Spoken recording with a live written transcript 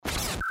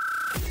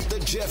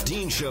Jeff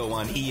Dean Show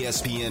on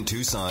ESPN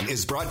Tucson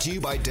is brought to you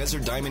by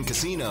Desert Diamond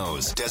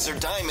Casinos. Desert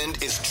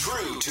Diamond is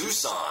true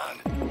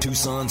Tucson.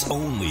 Tucson's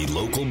only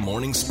local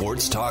morning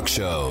sports talk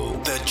show.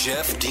 The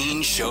Jeff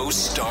Dean Show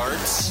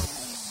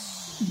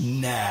starts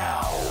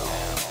now.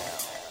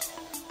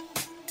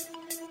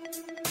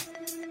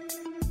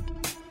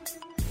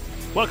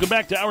 Welcome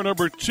back to hour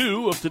number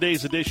 2 of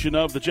today's edition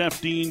of the Jeff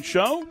Dean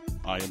Show.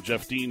 I am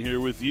Jeff Dean here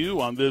with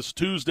you on this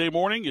Tuesday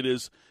morning. It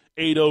is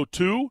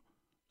 8:02,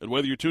 and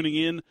whether you're tuning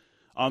in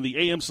on the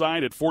AM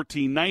side at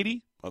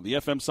 1490, on the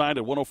FM side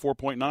at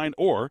 104.9,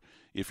 or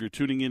if you're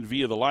tuning in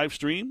via the live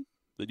stream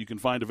that you can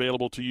find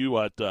available to you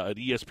at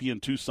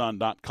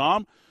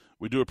ESPNTucson.com,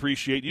 we do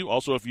appreciate you.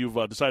 Also, if you've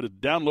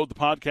decided to download the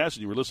podcast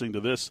and you were listening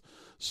to this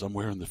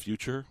somewhere in the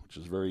future, which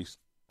is very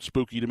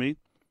spooky to me,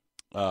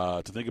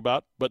 to think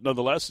about. But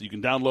nonetheless, you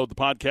can download the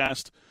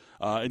podcast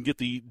and get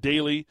the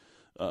daily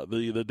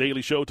the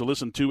daily show to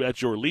listen to at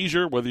your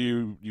leisure, whether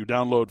you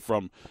download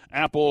from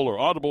Apple or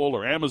Audible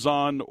or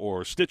Amazon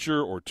or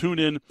Stitcher or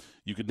TuneIn.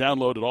 You can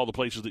download at all the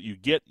places that you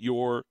get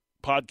your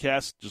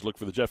podcast. Just look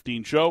for the Jeff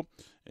Dean Show,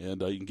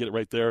 and you can get it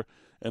right there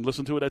and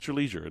listen to it at your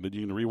leisure. And then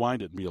you can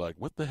rewind it and be like,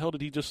 what the hell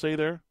did he just say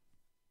there?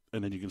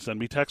 And then you can send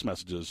me text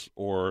messages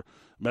or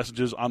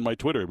messages on my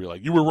Twitter and be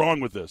like, you were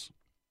wrong with this.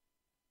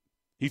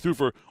 He threw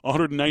for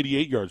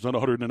 198 yards, not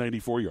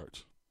 194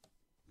 yards.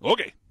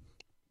 Okay.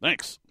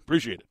 Thanks.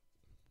 Appreciate it.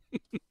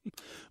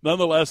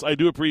 Nonetheless, I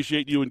do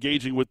appreciate you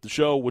engaging with the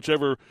show,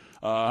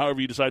 however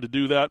you decide to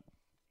do that.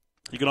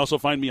 You can also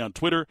find me on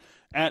Twitter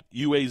at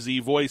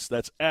UAZVoice.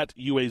 That's at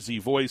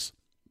UAZVoice.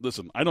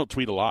 Listen, I don't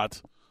tweet a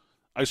lot.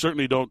 I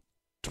certainly don't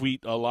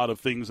tweet a lot of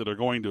things that are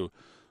going to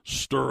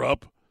stir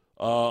up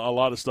a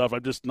lot of stuff.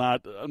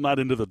 I'm not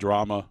into the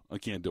drama. I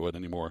can't do it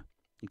anymore.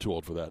 I'm too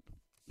old for that.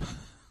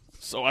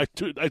 So I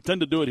tend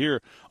to do it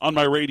here on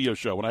my radio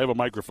show when I have a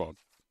microphone,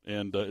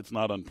 and it's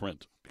not on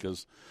print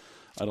because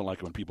I don't like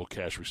it when people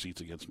cash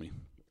receipts against me.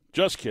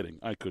 Just kidding.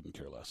 I couldn't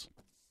care less.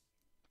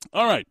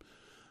 All right.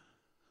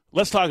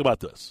 Let's talk about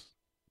this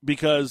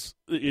because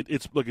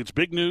it's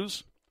big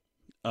news.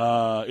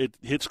 It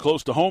hits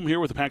close to home here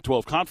with the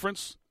Pac-12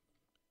 Conference,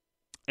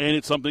 and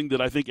it's something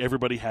that I think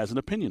everybody has an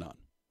opinion on.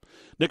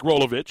 Nick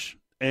Rolovich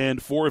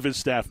and 4 of his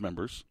staff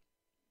members,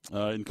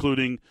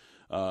 including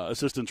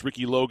assistants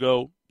Ricky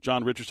Logo,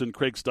 John Richardson,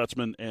 Craig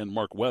Stutzman, and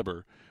Mark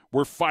Weber,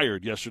 were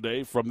fired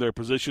yesterday from their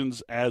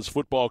positions as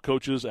football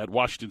coaches at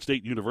Washington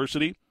State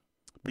University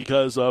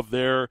because of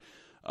their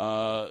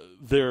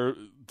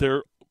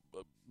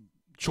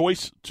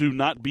choice to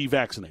not be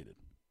vaccinated.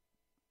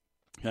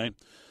 Okay,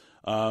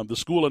 the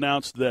school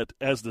announced that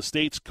as the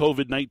state's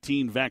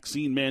COVID-19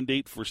 vaccine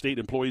mandate for state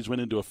employees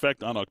went into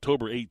effect on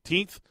October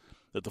 18th,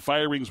 that the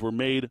firings were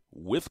made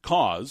with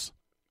cause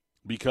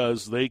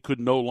because they could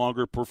no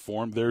longer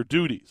perform their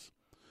duties.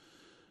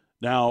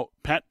 Now,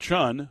 Pat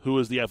Chun, who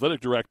is the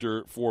athletic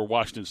director for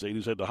Washington State,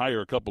 who's had to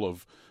hire a couple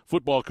of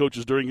football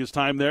coaches during his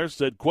time there,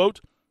 said,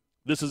 quote,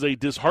 "This is a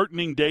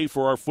disheartening day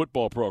for our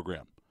football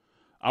program.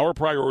 Our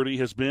priority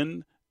has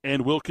been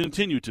and will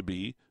continue to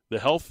be the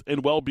health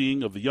and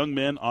well-being of the young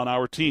men on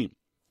our team.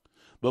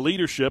 The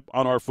leadership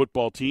on our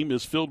football team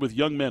is filled with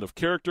young men of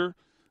character,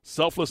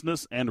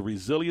 selflessness, and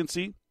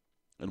resiliency,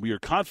 and we are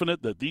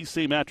confident that these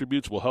same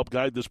attributes will help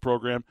guide this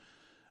program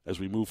as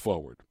we move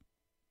forward."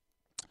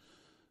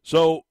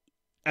 So,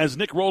 as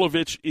Nick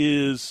Rolovich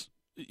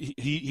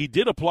he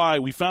did apply.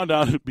 We found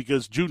out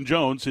because June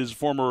Jones, his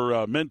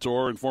former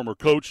mentor and former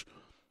coach,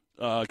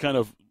 kind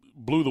of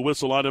blew the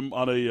whistle on him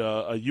on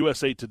a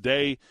USA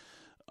Today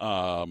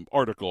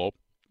article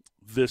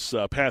this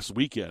past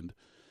weekend.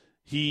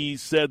 He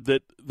said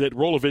that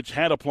Rolovich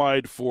had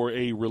applied for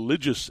a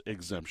religious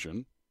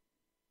exemption.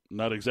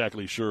 Not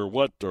exactly sure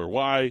what or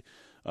why.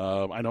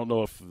 I don't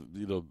know if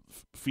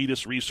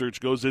fetus research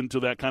goes into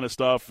that kind of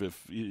stuff.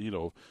 If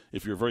you're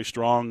a very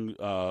strong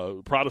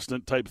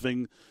Protestant type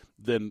thing,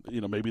 then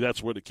maybe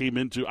that's what it came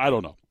into. I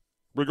don't know.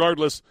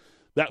 Regardless,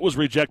 that was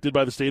rejected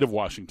by the state of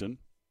Washington,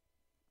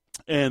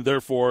 and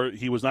therefore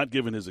he was not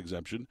given his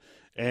exemption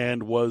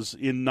and was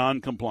in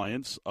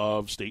non-compliance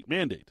of state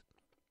mandate.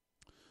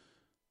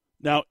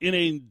 Now, in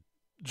a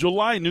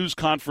July news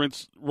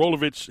conference,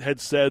 Rolovich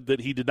had said that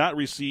he did not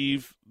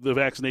receive the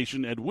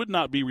vaccination and would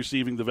not be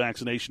receiving the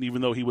vaccination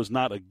even though he was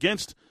not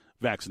against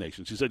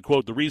vaccinations. He said,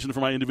 quote, "The reason for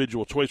my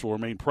individual choice will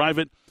remain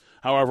private.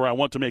 However, I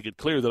want to make it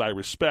clear that I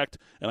respect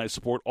and I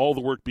support all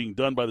the work being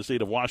done by the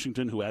state of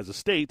Washington, who as a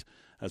state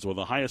has one of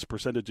the highest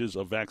percentages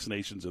of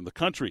vaccinations in the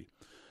country."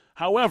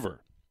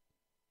 However,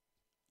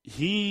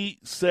 he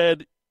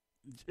said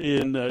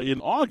in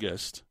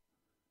August,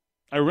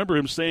 I remember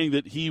him saying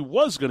that he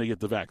was going to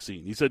get the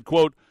vaccine. He said,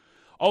 quote,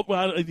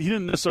 he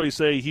didn't necessarily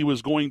say he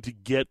was going to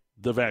get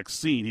the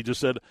vaccine. He just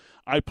said,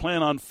 "I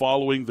plan on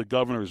following the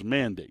governor's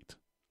mandate."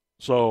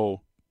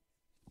 So,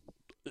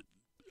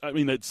 I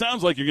mean, it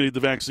sounds like you're going to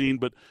get the vaccine,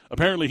 but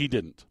apparently he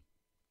didn't.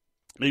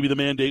 Maybe the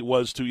mandate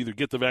was to either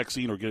get the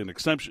vaccine or get an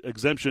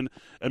exemption,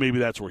 and maybe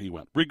that's where he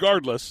went.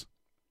 Regardless,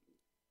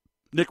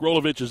 Nick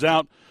Rolovich is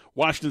out.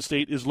 Washington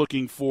State is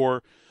looking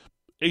for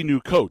a new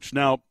coach.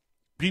 Now,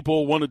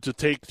 people wanted to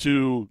take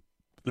to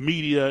the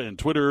media and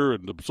Twitter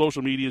and the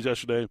social medias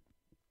yesterday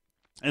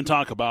and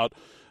talk about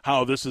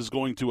how this is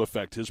going to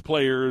affect his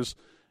players.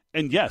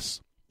 And yes,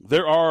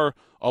 there are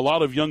a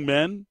lot of young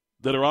men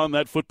that are on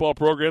that football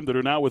program that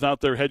are now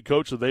without their head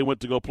coach that they went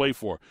to go play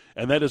for.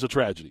 And that is a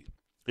tragedy.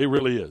 It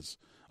really is.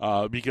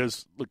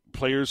 Because look,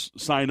 players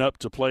sign up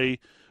to play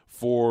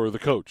for the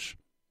coach.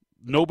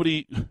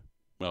 Nobody,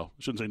 well,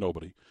 I shouldn't say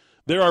nobody.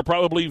 There are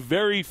probably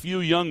very few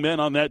young men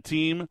on that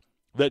team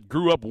that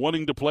grew up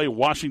wanting to play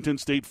Washington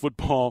State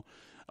football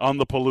on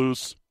the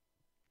Palouse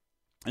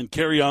and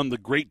carry on the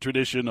great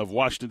tradition of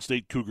Washington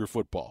State Cougar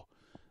football.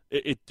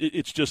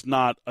 It's just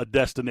not a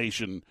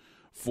destination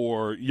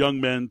for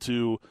young men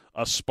to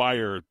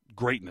aspire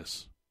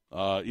greatness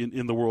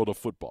in the world of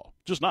football.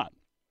 Just not.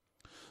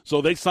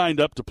 So they signed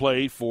up to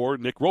play for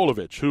Nick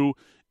Rolovich, who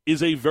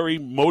is a very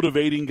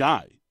motivating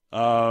guy.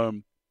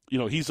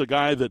 He's a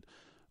guy that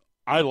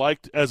I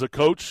liked as a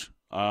coach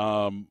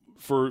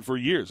for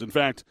years. In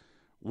fact,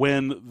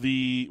 when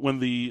the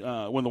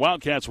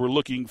Wildcats were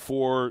looking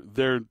for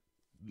their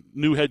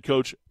new head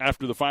coach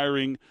after the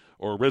firing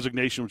or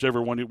resignation,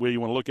 whichever way you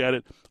want to look at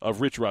it,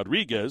 of Rich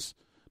Rodriguez,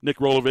 Nick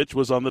Rolovich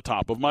was on the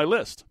top of my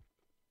list.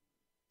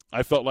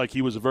 I felt like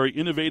he was a very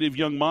innovative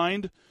young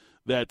mind,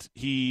 that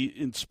he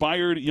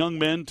inspired young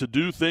men to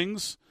do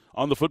things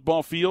on the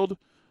football field,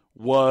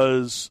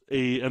 was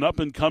an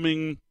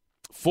up-and-coming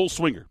full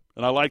swinger.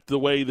 And I liked the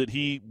way that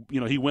he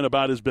went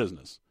about his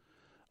business.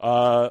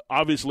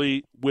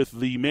 Obviously, with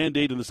the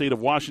mandate in the state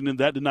of Washington,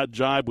 that did not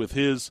jibe with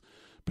his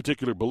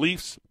particular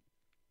beliefs,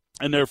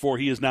 and therefore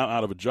he is now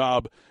out of a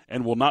job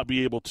and will not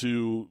be able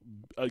to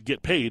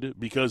get paid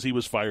because he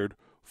was fired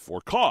for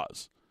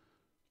cause.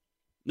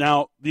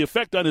 Now, the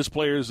effect on his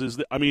players is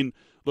that,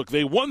 look,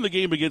 they won the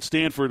game against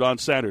Stanford on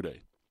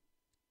Saturday.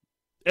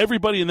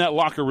 Everybody in that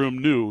locker room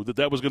knew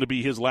that was going to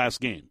be his last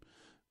game.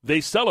 They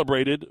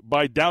celebrated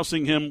by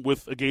dousing him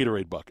with a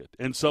Gatorade bucket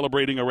and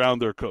celebrating around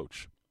their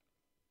coach.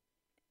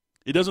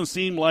 It doesn't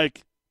seem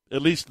like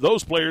at least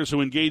those players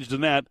who engaged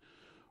in that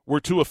were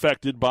too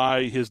affected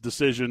by his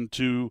decision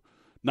to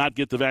not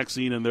get the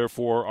vaccine and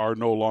therefore are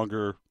no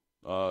longer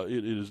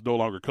it is no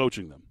longer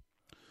coaching them.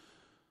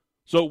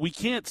 So we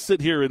can't sit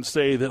here and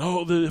say that,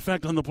 the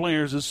effect on the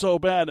players is so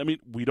bad.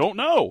 We don't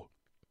know.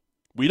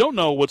 We don't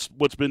know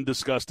what's been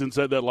discussed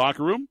inside that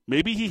locker room.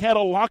 Maybe he had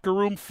a locker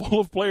room full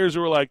of players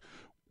who were like,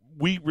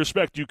 we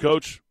respect you,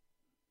 coach.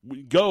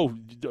 Go.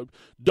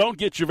 Don't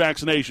get your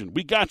vaccination.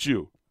 We got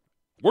you.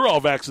 We're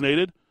all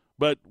vaccinated,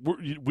 but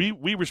we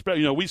respect,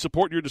 we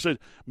support your decision.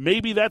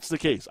 Maybe that's the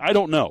case. I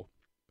don't know.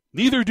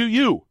 Neither do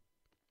you.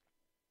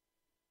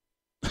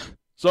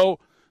 So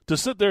to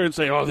sit there and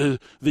say,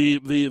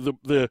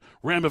 the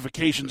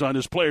ramifications on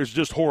his players are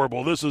just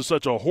horrible. This is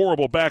such a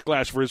horrible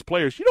backlash for his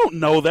players. You don't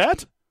know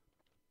that.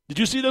 Did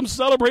you see them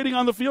celebrating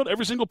on the field?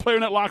 Every single player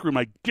in that locker room,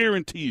 I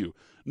guarantee you,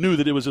 knew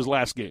that it was his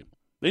last game.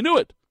 They knew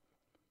it.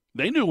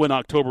 They knew when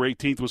October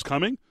 18th was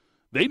coming.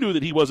 They knew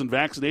that he wasn't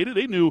vaccinated.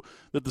 They knew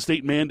that the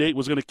state mandate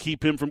was going to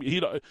keep him from –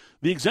 the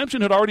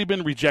exemption had already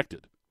been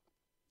rejected.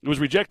 It was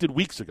rejected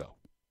weeks ago.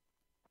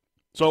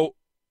 So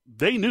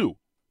they knew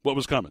what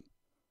was coming.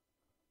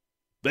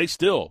 They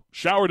still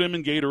showered him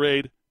in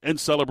Gatorade and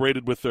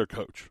celebrated with their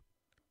coach.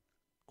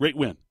 Great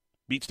win.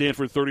 Beat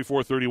Stanford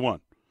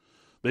 34-31.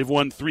 They've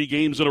won 3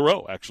 games in a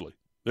row, actually.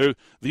 They're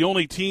the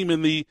only team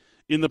in the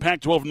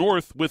Pac-12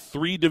 North with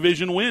 3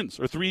 division wins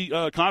or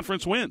 3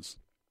 conference wins.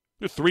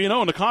 They're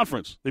 3-0 in the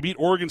conference. They beat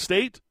Oregon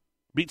State,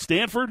 beat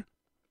Stanford.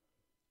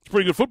 It's a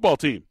pretty good football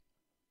team.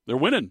 They're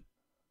winning.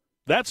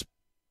 That's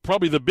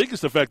probably the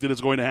biggest effect that it's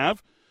going to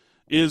have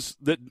is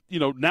that,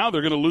 now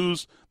they're going to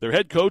lose their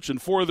head coach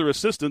and 4 of their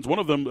assistants, one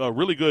of them a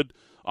really good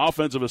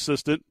offensive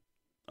assistant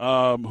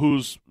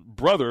whose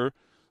brother,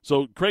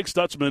 so Craig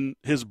Stutzman,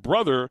 his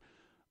brother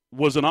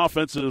was an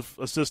offensive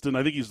assistant.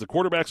 I think he's the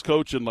quarterback's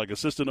coach and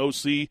assistant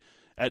OC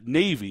at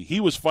Navy. He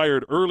was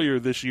fired earlier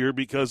this year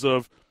because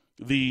of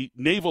the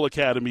Naval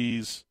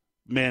Academy's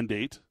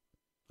mandate,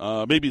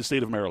 maybe the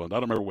state of Maryland. I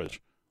don't remember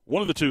which.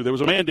 One of the two. There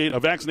was a mandate, a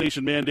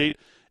vaccination mandate,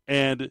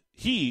 and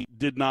he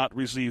did not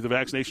receive the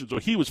vaccination, so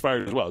he was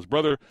fired as well. His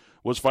brother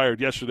was fired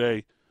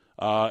yesterday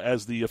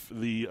as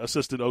the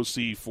assistant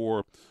OC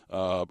for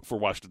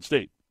Washington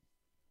State.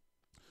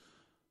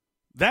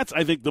 That's,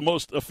 I think, the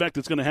most effect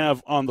it's going to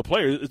have on the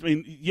players.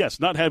 Yes,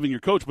 not having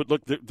your coach, but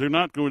look, they're just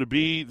not going to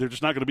be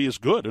as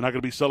good. They're not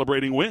going to be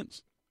celebrating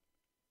wins.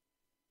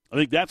 I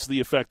think that's the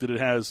effect that it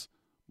has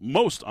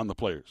most on the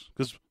players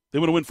because they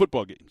want to win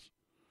football games.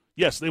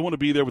 Yes, they want to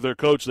be there with their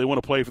coach. They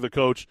want to play for the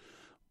coach,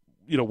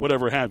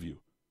 whatever have you.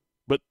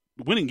 But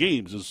winning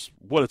games is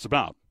what it's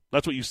about.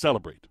 That's what you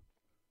celebrate.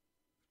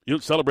 You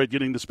don't celebrate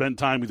getting to spend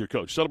time with your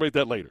coach. Celebrate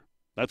that later.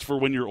 That's for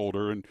when you're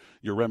older and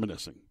you're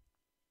reminiscing.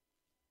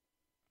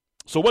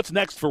 So what's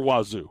next for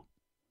Wazoo?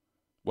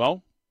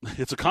 Well,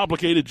 it's a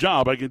complicated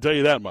job, I can tell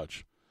you that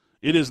much.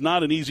 It is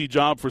not an easy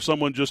job for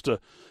someone just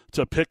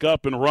to pick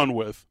up and run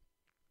with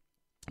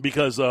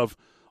because of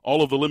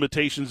all of the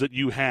limitations that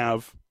you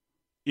have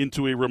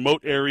into a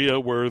remote area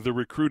where the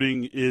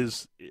recruiting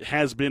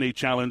has been a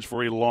challenge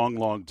for a long,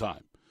 long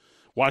time.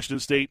 Washington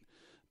State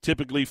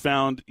typically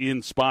found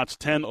in spots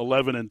 10,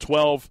 11, and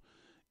 12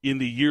 in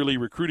the yearly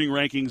recruiting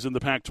rankings in the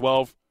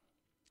Pac-12.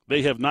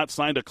 They have not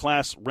signed a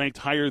class ranked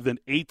higher than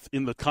 8th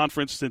in the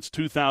conference since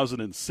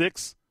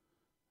 2006,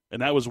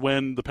 and that was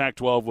when the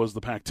Pac-12 was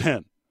the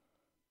Pac-10.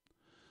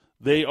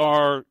 They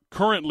are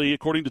currently,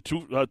 according to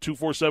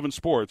 247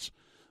 Sports,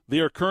 they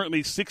are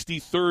currently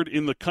 63rd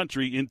in the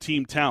country in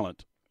team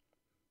talent.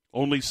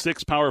 Only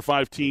 6 Power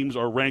 5 teams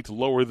are ranked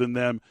lower than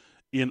them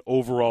in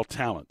overall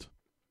talent.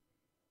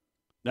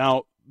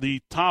 Now,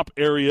 the top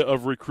area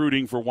of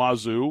recruiting for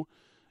Wazoo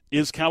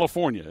is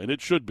California, and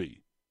it should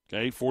be.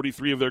 Okay,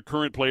 43 of their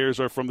current players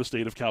are from the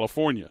state of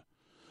California.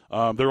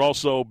 They're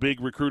also big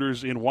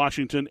recruiters in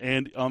Washington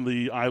and on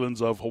the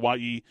islands of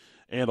Hawaii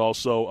and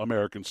also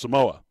American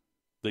Samoa.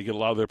 They get a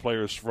lot of their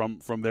players from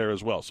there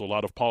as well. So a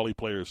lot of Poly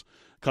players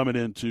coming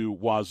into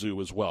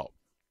Wazoo as well.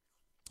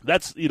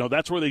 That's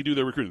where they do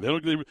their recruiting.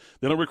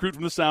 They don't recruit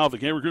from the South. They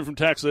can't recruit from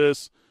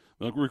Texas.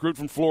 They don't recruit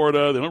from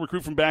Florida. They don't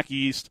recruit from back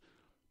east.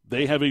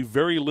 They have a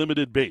very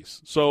limited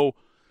base. So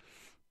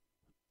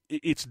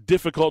it's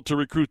difficult to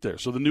recruit there.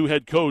 So the new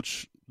head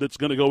coach that's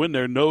going to go in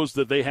there knows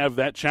that they have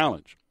that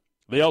challenge.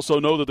 They also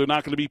know that they're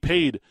not going to be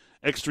paid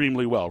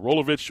extremely well.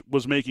 Rolovich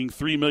was making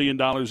 $3 million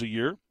a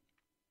year.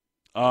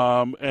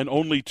 And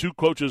only 2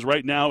 coaches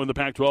right now in the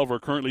Pac-12 are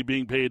currently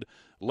being paid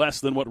less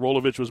than what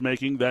Rolovich was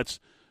making. That's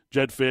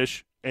Jedd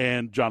Fisch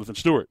and Jonathan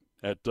Stewart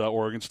at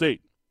Oregon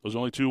State. Those are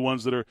only 2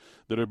 ones that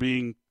are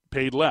being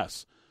paid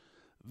less.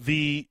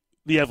 The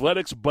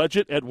athletics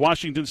budget at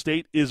Washington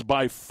State is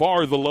by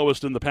far the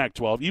lowest in the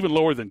Pac-12, even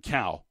lower than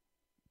Cal.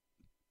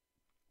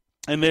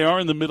 And they are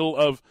in the middle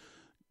of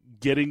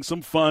getting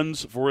some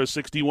funds for a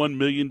 $61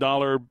 million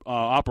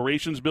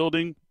operations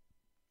building.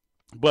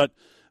 But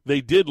they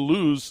did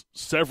lose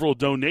several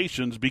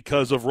donations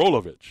because of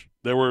Rolovich.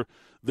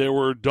 There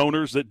were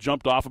donors that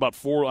jumped off about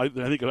I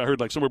think I heard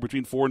like somewhere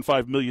between $4 and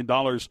 $5 million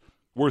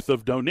worth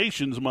of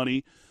donations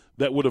money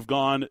that would have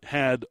gone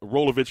had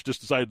Rolovich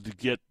just decided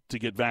to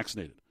get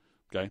vaccinated.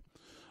 Okay,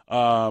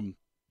 and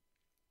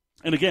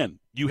again,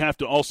 you have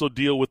to also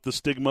deal with the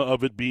stigma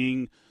of it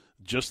being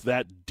just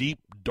that deep,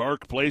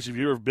 dark place. If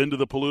you've ever been to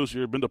the Palouse,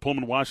 you've ever been to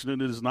Pullman,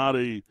 Washington, it's not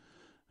a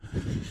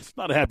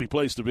happy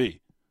place to be.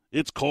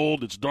 It's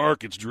cold, it's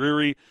dark, it's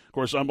dreary. Of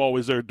course, I'm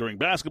always there during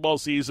basketball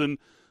season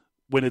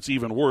when it's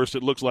even worse.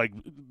 It looks like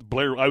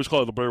I always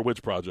call it the Blair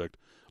Witch Project.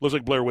 It looks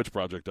like Blair Witch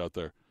Project out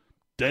there.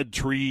 Dead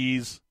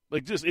trees.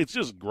 It's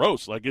just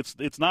gross. Like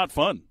it's not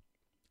fun.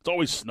 It's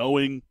always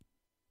snowing.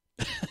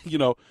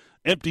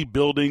 Empty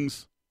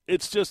buildings.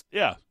 It's just,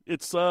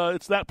 it's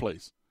that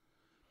place.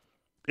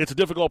 It's a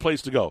difficult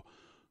place to go.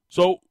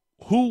 So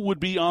who would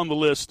be on the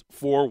list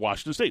for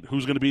Washington State?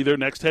 Who's going to be their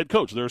next head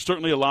coach? There are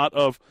certainly a lot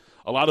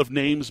of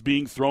names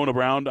being thrown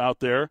around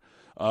out there.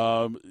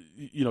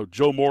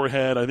 Joe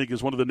Moorhead, I think,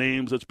 is one of the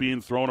names that's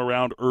being thrown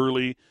around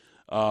early.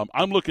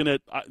 I'm looking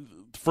at,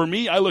 for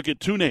me, I look at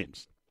 2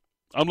 names.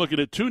 I'm looking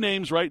at 2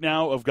 names right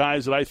now of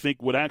guys that I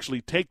think would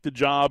actually take the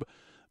job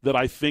that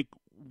I think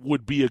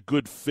would be a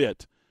good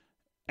fit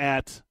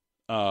at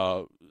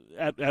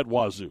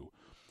Wazoo.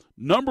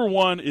 Number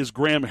 1 is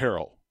Graham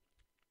Harrell.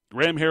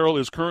 Graham Harrell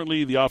is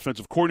currently the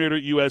offensive coordinator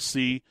at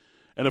USC,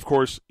 and of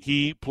course,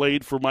 he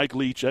played for Mike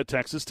Leach at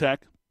Texas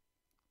Tech.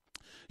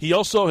 He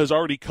also has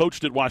already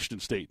coached at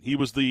Washington State. He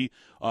was the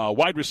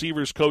wide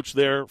receivers coach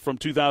there from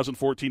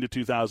 2014 to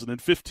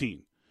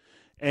 2015.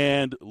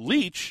 And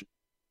Leach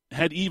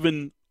had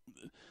even,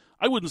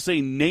 I wouldn't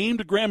say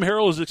named Graham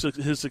Harrell as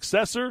his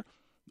successor,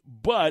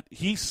 but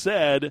he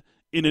said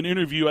in an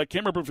interview, I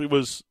can't remember if it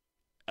was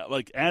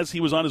like as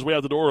he was on his way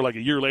out the door or like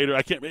a year later,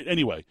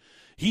 anyway,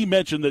 he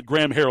mentioned that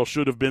Graham Harrell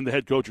should have been the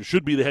head coach or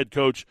should be the head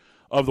coach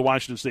of the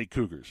Washington State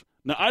Cougars.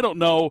 Now, I don't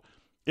know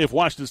if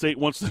Washington State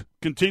wants to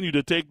continue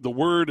to take the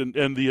word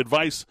and the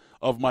advice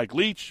of Mike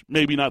Leach.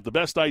 Maybe not the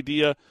best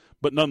idea,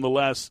 but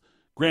nonetheless,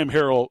 Graham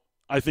Harrell,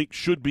 I think,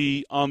 should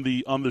be on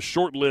the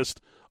short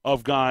list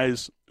of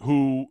guys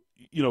who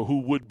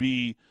would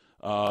be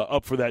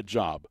up for that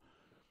job.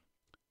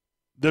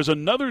 There's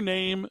another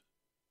name,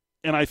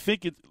 and I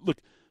think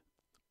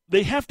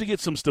they have to get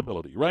some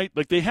stability, right?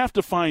 Like they have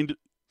to find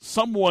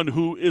someone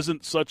who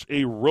isn't such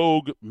a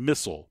rogue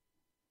missile.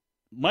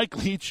 Mike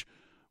Leach,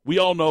 we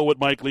all know what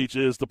Mike Leach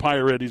is, the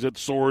pirate. He's at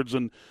swords,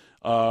 and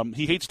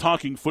he hates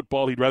talking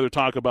football. He'd rather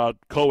talk about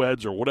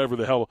co-eds or whatever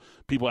the hell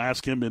people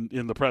ask him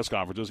in the press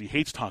conferences. He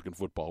hates talking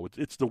football.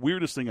 It's the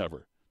weirdest thing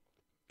ever.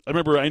 I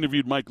remember I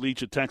interviewed Mike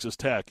Leach at Texas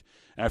Tech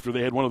after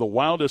they had one of the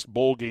wildest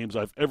bowl games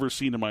I've ever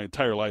seen in my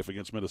entire life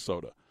against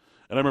Minnesota.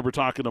 And I remember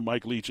talking to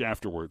Mike Leach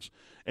afterwards.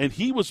 And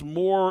he was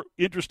more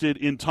interested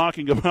in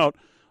talking about,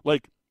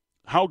 like,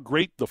 how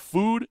great the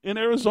food in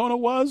Arizona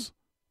was.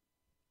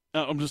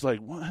 I'm just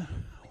like,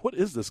 what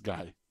is this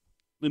guy?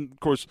 And, of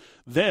course,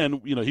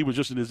 then, he was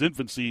just in his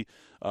infancy,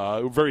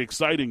 very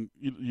exciting,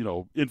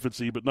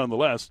 infancy, but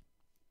nonetheless,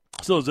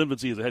 still his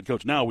infancy as a head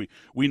coach. Now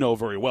we know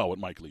very well what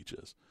Mike Leach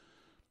is.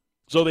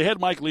 So they had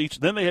Mike Leach,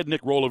 then they had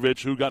Nick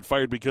Rolovich, who got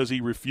fired because he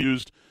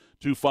refused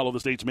to follow the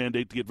state's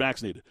mandate to get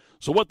vaccinated.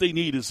 So what they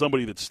need is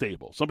somebody that's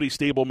stable, somebody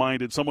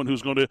stable-minded, someone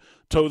who's going to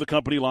toe the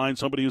company line,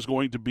 somebody who's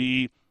going to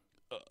be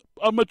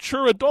a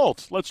mature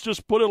adult. Let's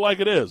just put it like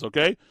it is,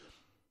 okay?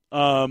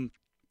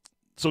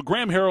 So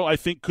Graham Harrell, I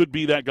think, could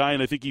be that guy,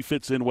 and I think he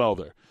fits in well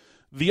there.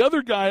 The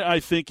other guy I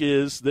think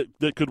is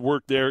that could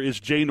work there is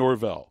Jay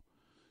Norvell.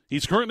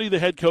 He's currently the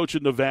head coach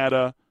at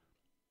Nevada.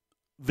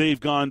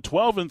 They've gone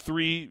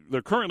 12-3.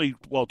 They're currently,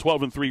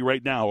 12-3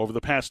 right now over the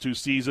past 2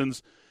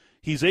 seasons.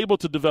 He's able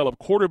to develop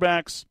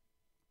quarterbacks.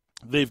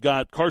 They've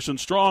got Carson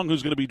Strong,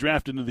 who's going to be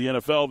drafted into the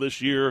NFL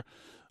this year.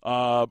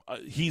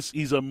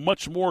 He's a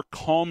much more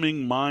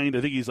calming mind.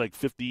 I think he's like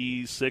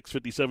 56,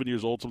 57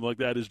 years old, something like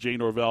that, is Jay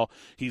Norvell.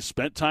 He's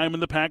spent time in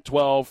the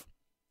Pac-12,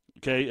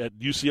 okay, at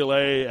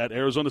UCLA, at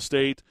Arizona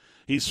State.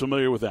 He's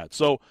familiar with that.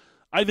 So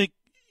I think,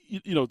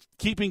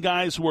 keeping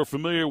guys who are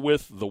familiar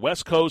with the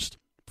West Coast,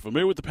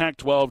 familiar with the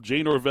Pac-12,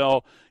 Jay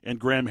Norvell and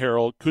Graham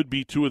Harrell could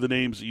be 2 of the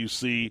names that you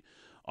see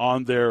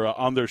on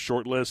their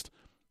short list.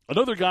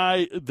 Another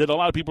guy that a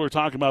lot of people are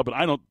talking about, but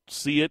I don't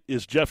see it,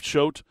 is Jeff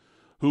Choate,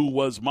 who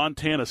was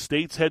Montana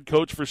State's head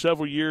coach for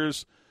several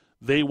years.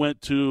 They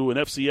went to an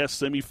FCS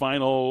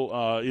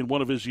semifinal in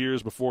one of his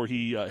years before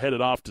he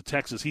headed off to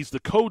Texas. He's the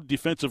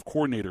co-defensive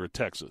coordinator at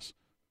Texas.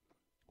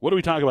 What did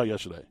we talk about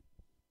yesterday?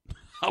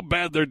 How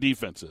bad their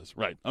defense is.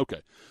 Right,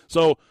 okay.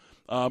 So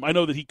I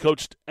know that he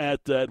coached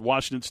at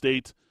Washington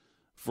State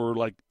for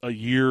like a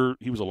year.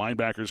 He was a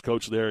linebackers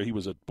coach there. He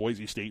was at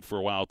Boise State for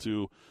a while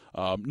too.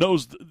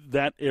 Knows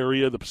that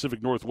area, the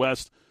Pacific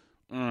Northwest.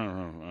 I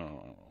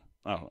don't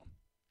know.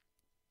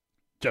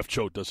 Jeff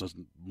Choate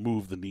doesn't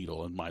move the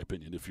needle, in my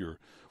opinion, if you're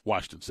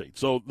Washington State.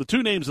 So the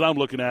 2 names that I'm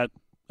looking at,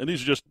 and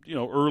these are just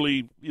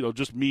early,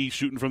 just me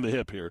shooting from the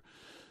hip here,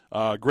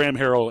 Graham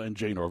Harrell and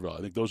Jay Norvell.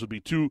 I think those would be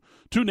two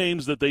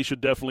names that they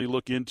should definitely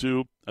look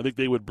into. I think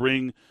they would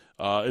bring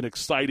an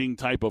exciting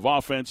type of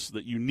offense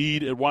that you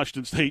need at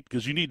Washington State,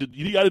 because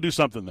you got to do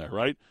something there,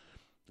 right?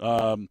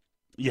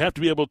 You have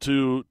to be able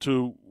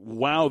to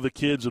wow the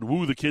kids and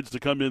woo the kids to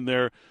come in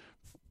there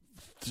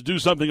to do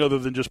something other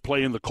than just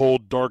play in the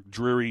cold, dark,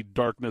 dreary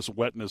darkness,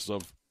 wetness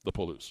of the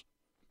Palouse.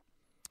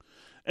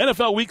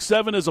 NFL Week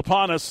 7 is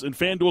upon us, and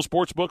FanDuel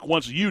Sportsbook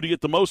wants you to get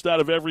the most out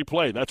of every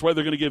play. That's why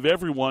they're going to give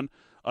everyone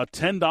a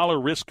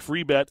 $10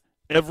 risk-free bet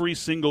every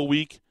single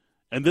week.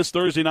 And this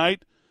Thursday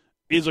night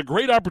is a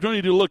great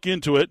opportunity to look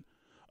into it.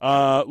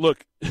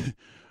 Look,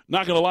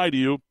 not going to lie to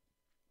you,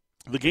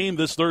 the game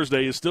this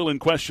Thursday is still in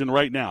question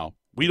right now.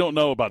 We don't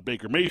know about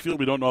Baker Mayfield.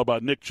 We don't know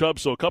about Nick Chubb,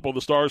 so a couple of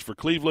the stars for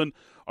Cleveland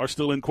are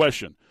still in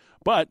question.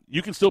 But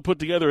you can still put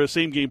together a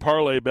same-game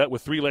parlay bet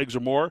with 3 legs or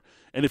more,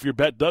 and if your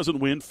bet doesn't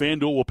win,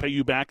 FanDuel will pay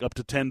you back up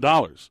to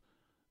 $10.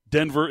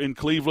 Denver and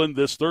Cleveland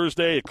this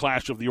Thursday, a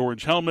clash of the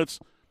orange helmets.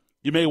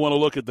 You may want to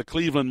look at the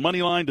Cleveland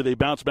money line. Do they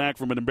bounce back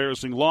from an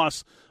embarrassing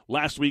loss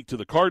last week to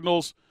the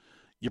Cardinals?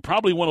 You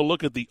probably want to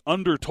look at the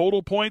under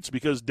total points,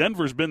 because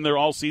Denver's been there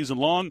all season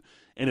long,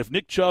 and if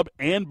Nick Chubb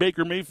and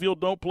Baker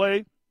Mayfield don't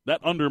play, that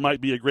under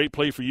might be a great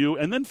play for you.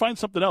 And then find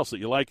something else that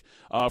you like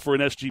for an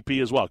SGP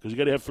as well, because you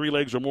got to have 3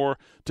 legs or more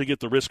to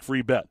get the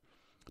risk-free bet.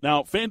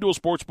 Now, FanDuel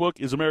Sportsbook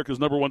is America's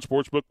 #1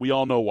 sportsbook. We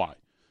all know why.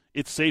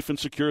 It's safe and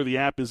secure. The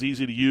app is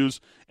easy to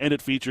use, and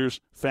it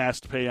features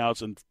fast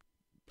payouts. And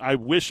I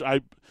wish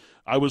I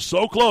was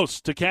so close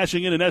to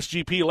cashing in an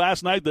SGP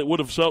last night. That would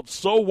have felt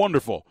so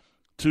wonderful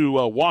to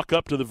walk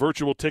up to the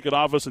virtual ticket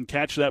office and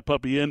catch that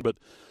puppy in, but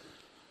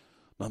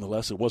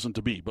nonetheless, it wasn't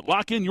to be. But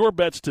lock in your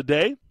bets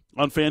today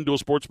on FanDuel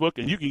Sportsbook,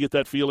 and you can get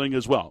that feeling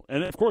as well.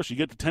 And, of course, you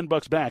get the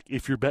 $10 back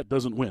if your bet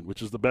doesn't win,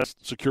 which is the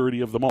best security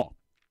of them all.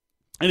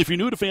 And if you're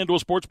new to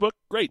FanDuel Sportsbook,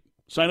 great.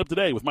 Sign up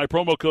today with my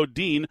promo code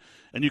DEAN,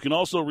 and you can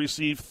also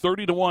receive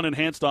 30-1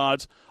 enhanced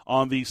odds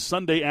on the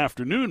Sunday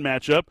afternoon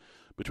matchup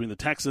between the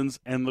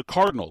Texans and the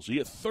Cardinals. You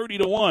get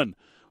 30-1.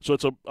 So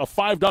it's a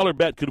 $5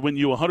 bet could win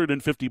you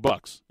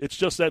 $150. It's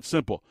just that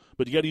simple.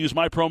 But you got to use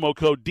my promo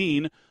code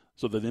DEAN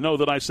so that they know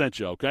that I sent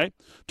you, okay?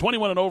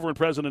 21 and over and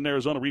present in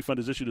Arizona. Refund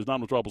is issued as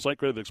non-withdrawable site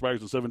credit that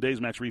expires in 7 days.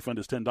 Max refund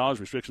is $10.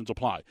 Restrictions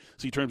apply.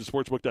 See terms at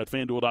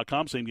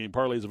sportsbook.fanduel.com. Same-game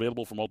parlays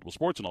available for multiple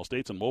sports in all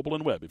states and mobile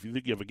and web. If you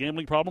think you have a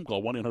gambling problem,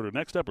 call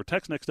 1-800-NEXT-STEP or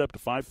text NEXT-STEP to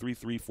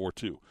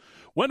 53342.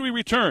 When we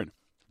return,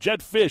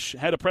 Jedd Fisch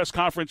had a press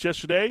conference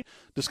yesterday,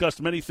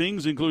 discussed many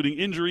things, including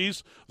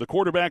injuries, the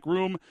quarterback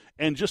room,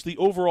 and just the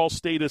overall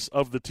status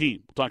of the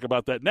team. We'll talk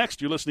about that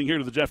next. You're listening here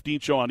to The Jeff Dean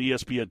Show on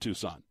ESPN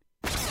Tucson.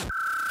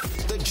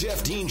 The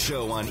Jeff Dean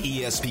Show on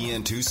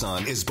ESPN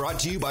Tucson is brought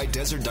to you by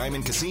Desert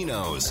Diamond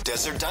Casinos.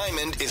 Desert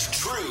Diamond is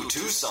true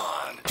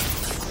Tucson.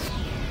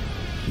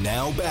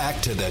 Now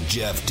back to the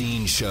Jeff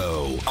Dean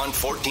Show on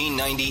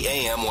 1490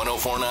 AM,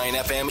 104.9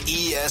 FM,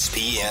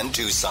 ESPN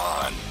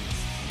Tucson.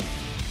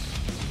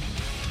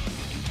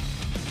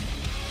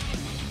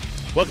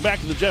 Welcome back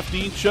to the Jeff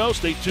Dean Show.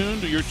 Stay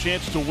tuned to your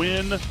chance to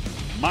win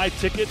my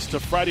tickets to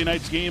Friday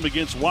night's game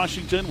against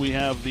Washington. We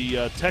have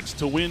the Text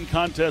to Win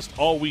contest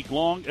all week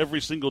long,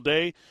 every single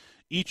day,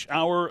 each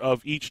hour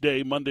of each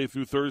day, Monday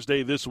through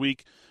Thursday. This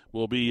week,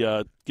 We'll be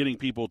getting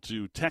people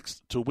to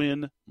text to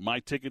win my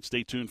ticket.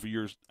 Stay tuned for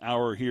your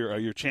hour here,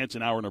 your chance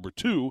in hour number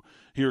 2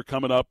 here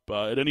coming up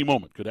at any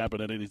moment. Could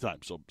happen at any time,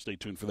 so stay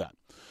tuned for that.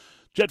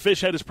 Jedd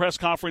Fisch had his press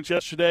conference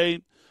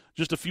yesterday.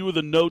 Just a few of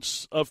the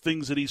notes of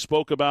things that he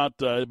spoke about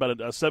a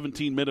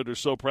 17-minute or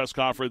so press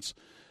conference.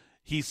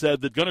 He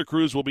said that Gunnar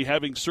Cruz will be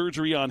having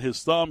surgery on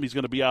his thumb. He's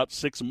going to be out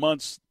 6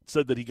 months.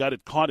 Said that he got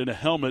it caught in a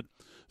helmet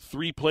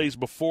 3 plays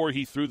before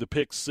he threw the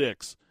pick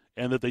 6.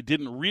 And that they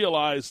didn't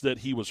realize that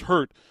he was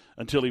hurt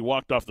until he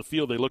walked off the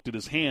field. They looked at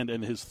his hand,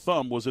 and his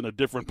thumb was in a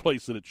different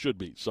place than it should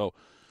be. So,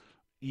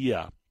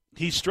 yeah,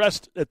 he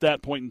stressed at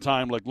that point in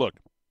time, like, look,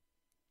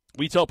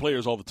 we tell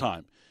players all the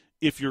time,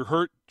 if you're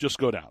hurt, just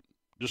go down.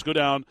 Just go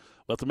down,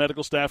 let the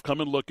medical staff come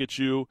and look at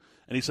you.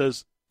 And he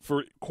says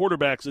for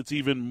quarterbacks, it's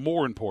even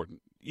more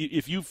important.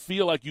 If you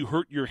feel like you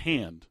hurt your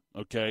hand,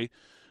 okay,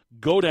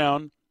 go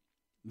down.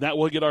 That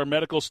will get our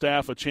medical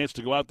staff a chance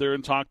to go out there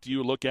and talk to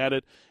you, look at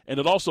it, and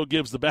it also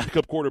gives the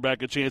backup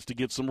quarterback a chance to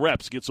get some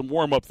reps, get some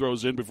warm-up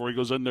throws in before he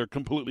goes in there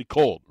completely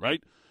cold,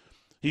 right?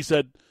 He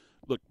said,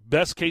 look,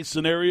 best case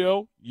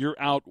scenario, you're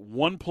out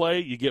 1 play,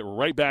 you get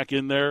right back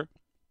in there,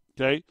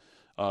 okay?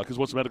 Because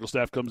once the medical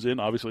staff comes in,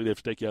 obviously they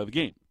have to take you out of the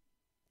game.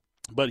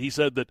 But he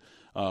said that,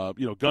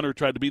 Gunnar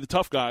tried to be the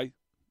tough guy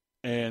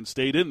and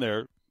stayed in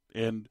there,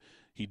 and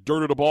he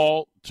dirted a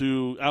ball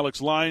to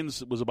Alex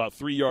Lyons. It was about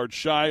 3 yards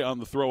shy on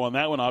the throw on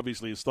that one.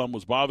 Obviously, his thumb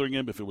was bothering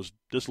him if it was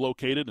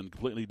dislocated in a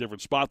completely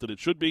different spot than it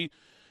should be.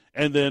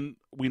 And then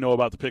we know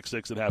about the pick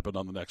 6 that happened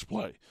on the next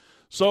play.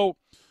 So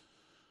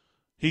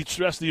he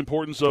stressed the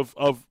importance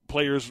of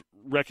players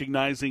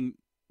recognizing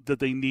that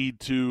they need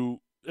to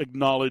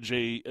acknowledge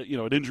an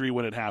injury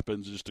when it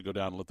happens, just to go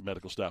down and let the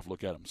medical staff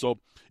look at him. So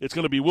it's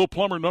going to be Will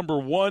Plummer, number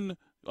 1,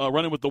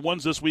 running with the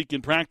ones this week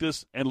in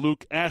practice, and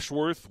Luke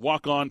Ashworth,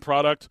 walk-on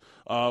product,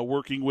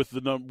 working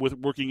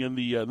in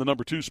the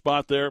number 2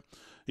 spot there.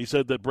 He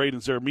said that Braden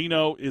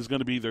Zeramino is going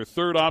to be their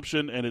 3rd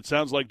option, and it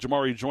sounds like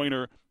Jamari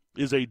Joyner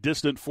is a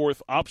distant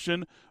 4th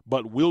option,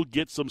 but will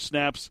get some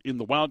snaps in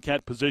the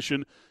Wildcat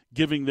position,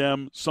 giving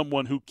them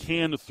someone who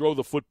can throw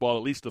the football,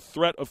 at least a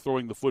threat of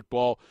throwing the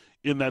football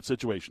in that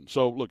situation.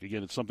 So, look,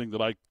 again, it's something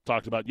that I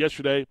talked about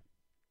yesterday.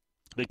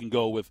 They can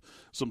go with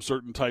some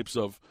certain types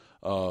of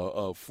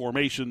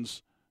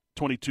formations,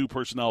 22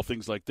 personnel,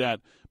 things like that.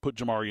 Put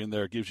Jamari in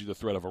there. It gives you the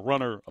threat of a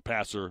runner, a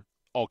passer,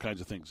 all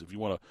kinds of things. If you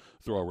want to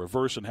throw a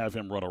reverse and have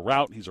him run a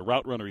route, he's a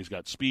route runner. He's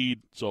got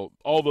speed. So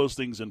all those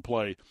things in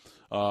play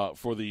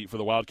for the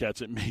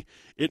Wildcats.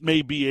 It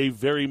may be a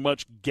very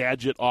much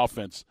gadget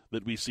offense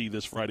that we see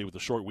this Friday with a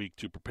short week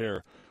to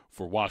prepare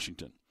for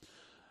Washington.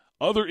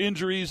 Other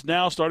injuries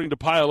now starting to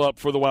pile up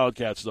for the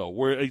Wildcats, though.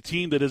 We're a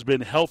team that has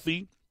been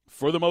healthy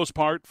for the most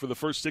part for the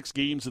first 6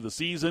 games of the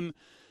season.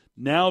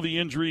 Now the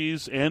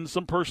injuries and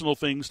some personal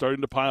things starting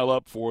to pile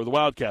up for the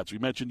Wildcats. We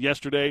mentioned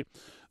yesterday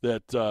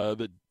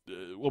that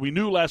we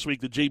knew last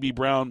week that J.B.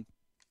 Brown,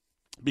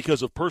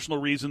 because of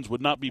personal reasons,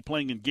 would not be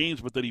playing in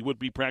games, but that he would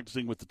be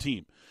practicing with the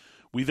team.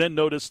 We then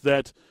noticed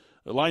that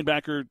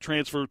linebacker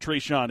transfer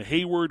Trayshawn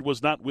Hayward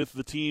was not with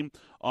the team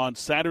on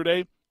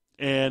Saturday,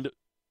 and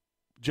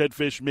Jedd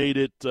Fisch made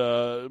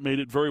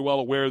it very well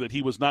aware that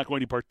he was not going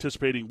to be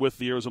participating with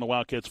the Arizona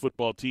Wildcats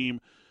football team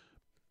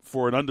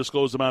for an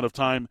undisclosed amount of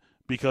time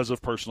because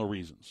of personal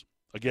reasons.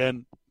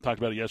 Again, talked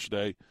about it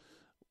yesterday.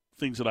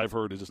 Things that I've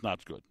heard is it's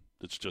not good.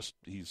 It's just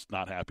he's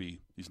not happy.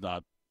 He's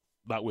not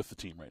with the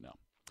team right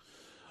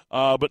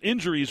now. But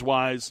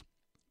injuries-wise,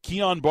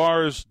 Keon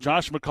Bars,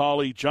 Josh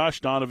McCauley,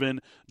 Josh Donovan,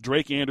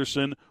 Drake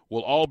Anderson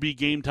will all be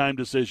game-time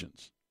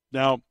decisions.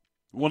 Now,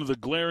 one of the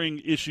glaring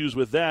issues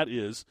with that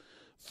is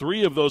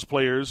 3 of those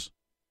players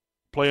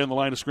play on the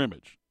line of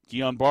scrimmage.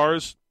 Keon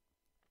Bars,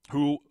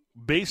 who,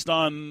 based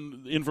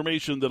on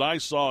information that I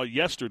saw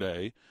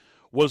yesterday,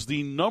 was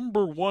the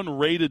number 1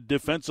 rated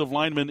defensive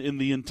lineman in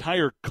the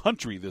entire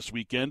country this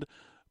weekend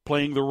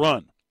playing the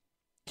run.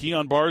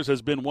 Keon Bars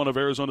has been one of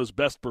Arizona's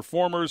best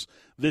performers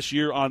this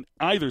year on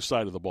either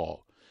side of the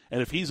ball.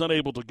 And if he's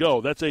unable to go,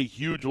 that's a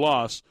huge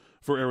loss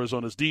for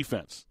Arizona's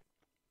defense.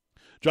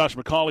 Josh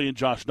McCauley and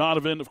Josh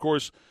Donovan, of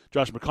course,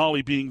 Josh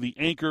McCauley being the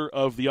anchor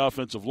of the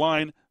offensive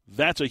line,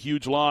 that's a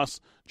huge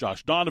loss.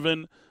 Josh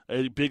Donovan,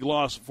 a big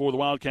loss for the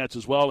Wildcats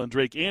as well. And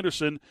Drake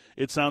Anderson,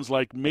 it sounds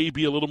like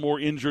maybe a little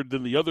more injured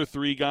than the other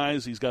 3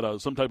 guys. He's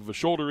got some type of a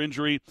shoulder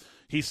injury.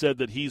 He said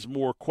that he's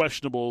more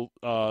questionable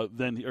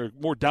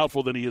more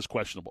doubtful than he is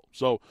questionable.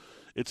 So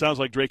it sounds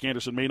like Drake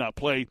Anderson may not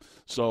play.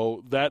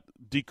 So that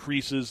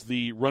decreases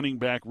the running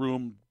back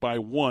room by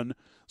 1.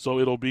 So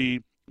it'll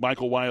be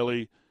Michael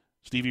Wiley,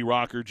 Stevie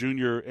Rocker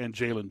Jr., and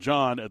Jalen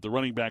John at the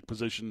running back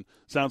position.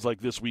 Sounds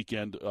like this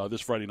weekend,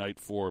 this Friday night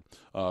for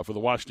the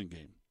Washington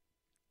game.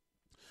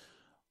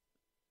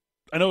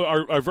 I know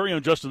our very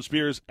own Justin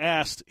Spears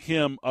asked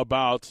him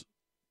about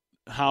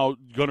how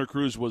Gunnar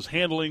Cruz was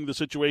handling the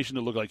situation.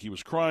 It looked like he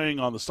was crying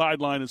on the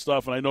sideline and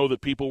stuff, and I know that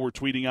people were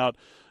tweeting out,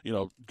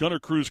 Gunnar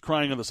Cruz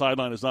crying on the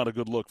sideline is not a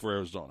good look for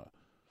Arizona.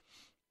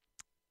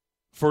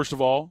 First of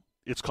all,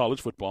 it's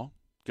college football,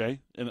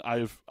 okay? And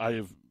I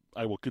have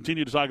I will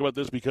continue to talk about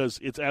this because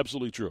it's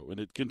absolutely true, and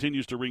it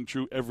continues to ring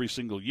true every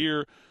single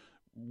year,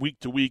 week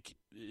to week.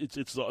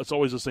 It's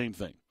always the same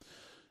thing.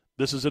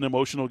 This is an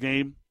emotional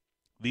game.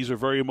 These are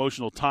very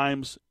emotional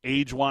times,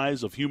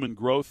 age-wise, of human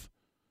growth.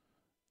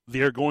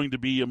 They are going to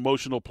be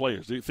emotional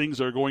players. Things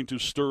are going to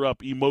stir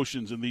up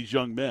emotions in these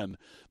young men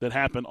that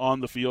happen on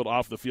the field,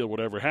 off the field,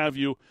 whatever have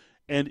you,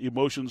 and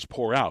emotions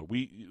pour out.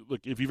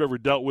 Look, if you've ever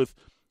dealt with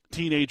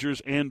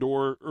teenagers and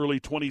or early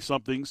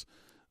 20-somethings,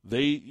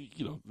 the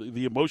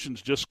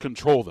emotions just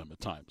control them at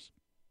times.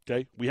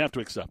 Okay? We have to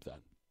accept that.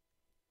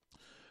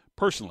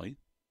 Personally,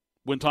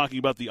 when talking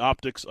about the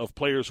optics of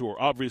players who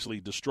are obviously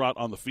distraught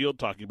on the field,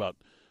 talking about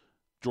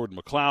Jordan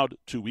McLeod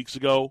 2 weeks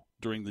ago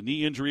during the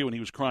knee injury when he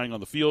was crying on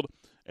the field,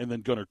 and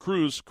then Gunnar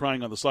Cruz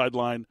crying on the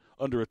sideline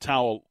under a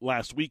towel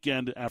last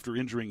weekend after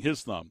injuring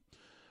his thumb.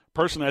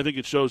 Personally, I think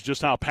it shows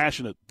just how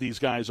passionate these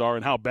guys are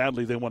and how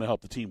badly they want to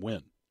help the team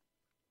win.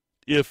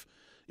 If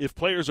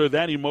players are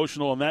that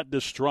emotional and that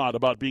distraught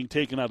about being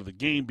taken out of the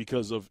game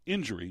because of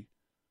injury,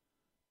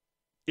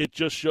 it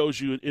just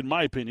shows you, in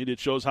my opinion, it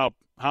shows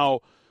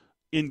how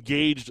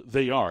engaged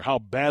they are, how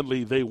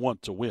badly they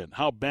want to win,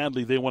 how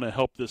badly they want to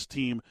help this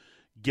team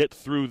get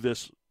through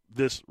this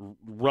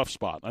rough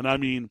spot. And I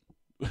mean,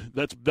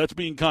 that's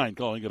being kind,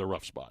 calling it a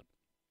rough spot.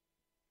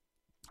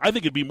 I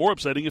think it'd be more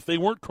upsetting if they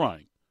weren't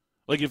crying.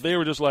 Like if they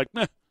were just like,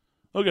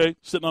 okay,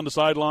 sitting on the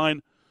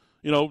sideline,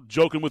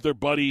 joking with their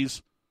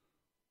buddies.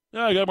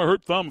 Yeah, I got my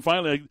hurt thumb.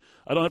 Finally,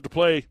 I don't have to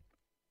play.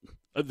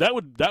 That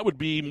would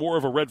be more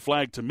of a red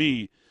flag to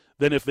me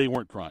than if they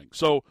weren't crying.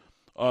 So,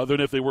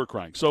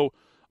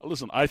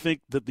 listen, I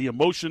think that the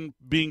emotion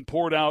being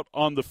poured out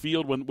on the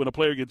field when a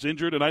player gets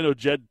injured, and I know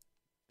Jed,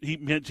 he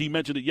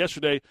mentioned it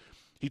yesterday.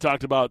 He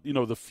talked about,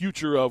 the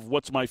future of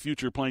what's my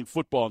future playing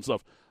football and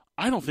stuff.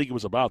 I don't think it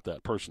was about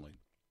that, personally.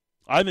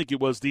 I think it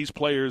was these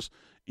players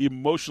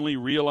emotionally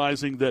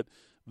realizing that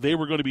they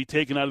were going to be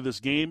taken out of this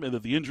game and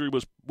that the injury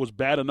was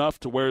bad enough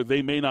to where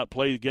they may not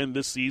play again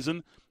this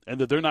season and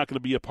that they're not going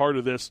to be a part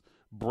of this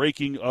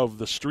breaking of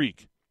the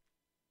streak.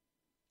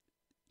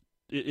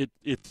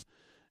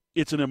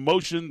 It's an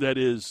emotion that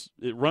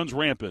it runs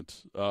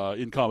rampant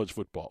in college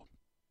football,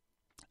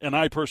 and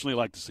I personally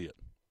like to see it.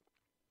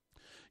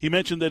 He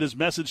mentioned that his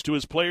message to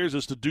his players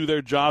is to do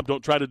their job,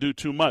 don't try to do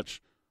too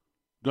much.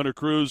 Gunnar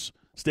Cruz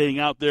staying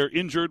out there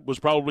injured was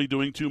probably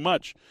doing too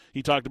much.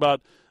 He talked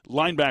about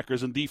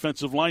linebackers and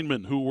defensive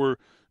linemen who were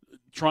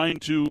trying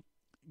to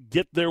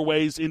get their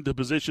ways into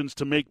positions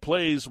to make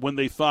plays when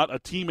they thought a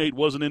teammate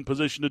wasn't in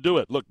position to do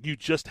it. Look, you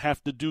just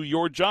have to do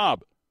your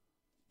job.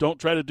 Don't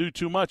try to do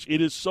too much.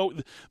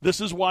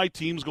 This is why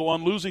teams go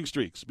on losing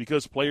streaks,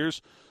 because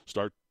players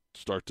start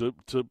to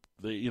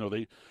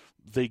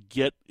they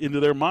get into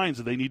their minds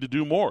that they need to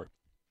do more.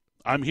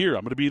 I'm here.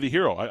 I'm going to be the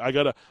hero. I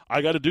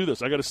gotta do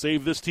this. I gotta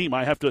save this team.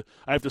 I have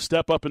to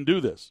step up and do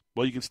this.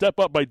 Well, you can step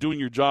up by doing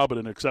your job at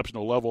an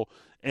exceptional level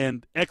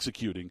and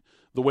executing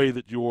the way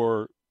that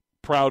you're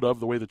proud of,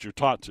 the way that you're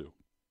taught to.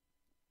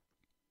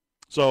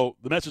 So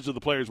the message of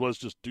the players was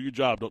just do your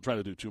job. Don't try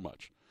to do too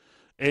much.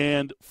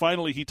 And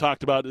finally, he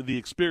talked about the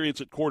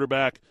experience at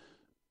quarterback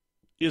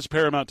is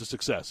paramount to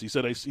success. He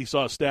said he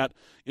saw a stat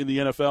in the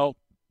NFL.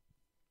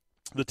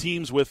 The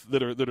teams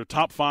that are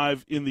top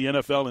 5 in the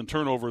NFL in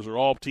turnovers are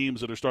all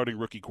teams that are starting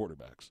rookie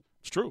quarterbacks.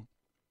 It's true.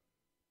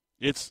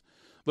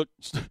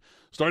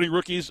 Starting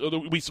rookies.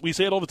 We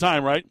say it all the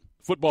time, right?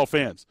 Football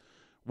fans,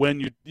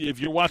 if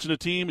you're watching a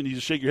team and you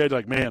just shake your head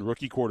like, man,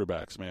 rookie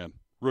quarterbacks, man,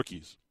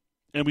 rookies.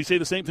 And we say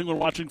the same thing when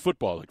watching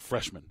football, like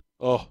freshmen.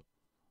 Oh,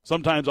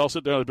 sometimes I'll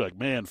sit there and be like,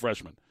 man,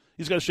 freshman.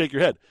 You just got to shake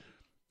your head.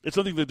 It's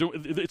something they do.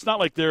 It's not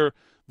like they're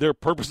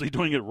purposely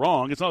doing it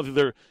wrong. It's not that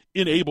they're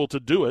unable to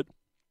do it.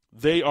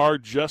 They are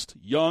just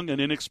young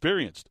and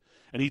inexperienced.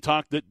 And he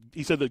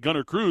said that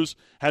Gunnar Cruz,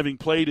 having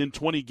played in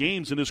 20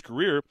 games in his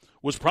career,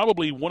 was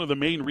probably one of the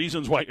main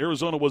reasons why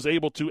Arizona was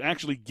able to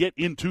actually get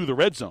into the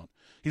red zone.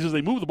 He says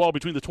they moved the ball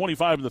between the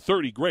 25 and the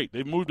 30, great.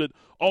 They've moved it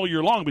all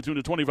year long between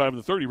the 25 and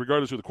the 30,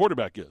 regardless of who the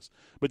quarterback is.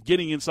 But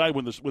getting inside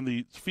when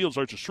the field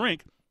starts to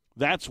shrink,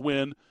 that's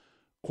when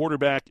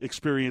quarterback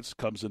experience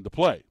comes into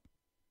play.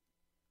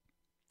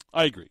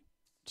 I agree.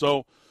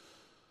 So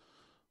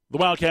the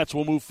Wildcats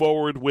will move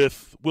forward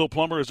with Will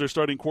Plummer as their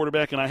starting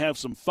quarterback, and I have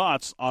some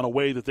thoughts on a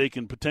way that they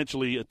can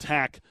potentially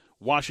attack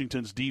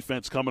Washington's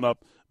defense coming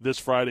up this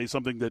Friday.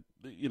 Something that,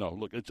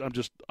 look, I'm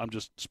just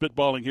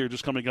spitballing here,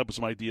 just coming up with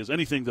some ideas.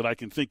 Anything that I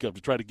can think of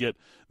to try to get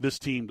this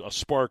team a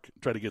spark,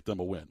 try to get them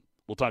a win.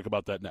 We'll talk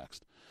about that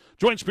next.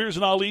 Join Spears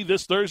and Ali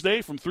this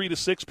Thursday from 3 to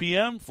 6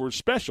 p.m. for a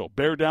special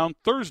Bear Down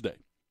Thursday.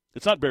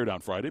 It's not Bear Down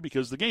Friday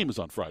because the game is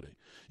on Friday.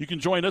 You can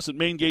join us at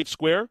Main Gate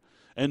Square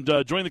and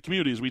join the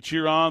community as we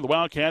cheer on the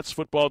Wildcats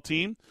football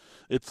team.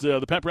 It's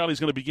the pep rally is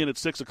going to begin at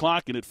 6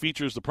 o'clock, and it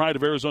features the Pride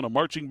of Arizona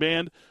Marching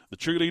Band. The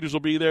cheerleaders will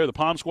be there, the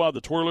Pom Squad,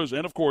 the Twirlers,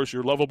 and, of course,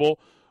 your lovable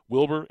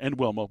Wilbur and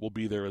Wilma will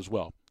be there as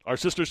well. Our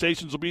sister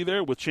stations will be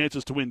there with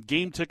chances to win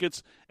game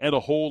tickets and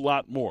a whole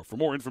lot more. For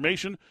more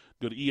information,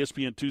 go to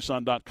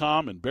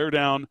ESPNTucson.com and Bear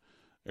Down,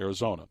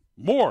 Arizona.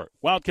 More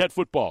Wildcat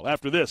football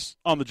after this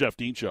on The Jeff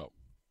Dean Show.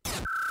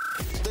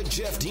 The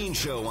Jeff Dean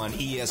Show on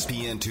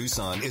ESPN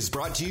Tucson is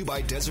brought to you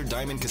by Desert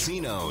Diamond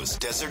Casinos.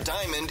 Desert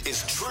Diamond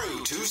is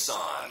true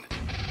Tucson.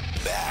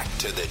 Back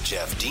to the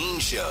Jeff Dean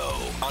Show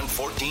on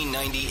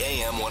 1490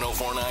 AM,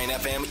 104.9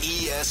 FM,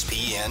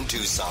 ESPN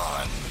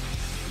Tucson.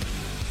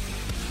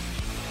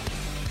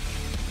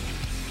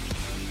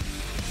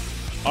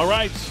 All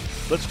right,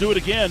 let's do it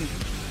again.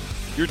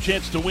 Your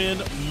chance to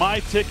win my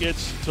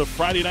tickets to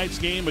Friday night's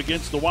game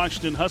against the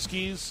Washington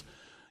Huskies.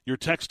 Your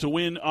text to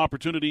win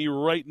opportunity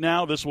right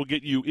now. This will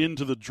get you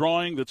into the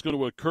drawing that's going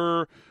to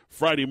occur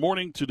Friday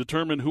morning to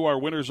determine who our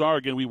winners are.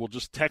 Again, we will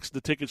just text the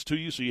tickets to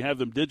you so you have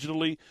them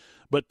digitally.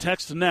 But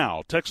text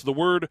now. Text the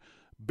word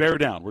Bear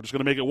Down. We're just going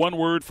to make it one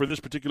word for this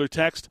particular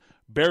text.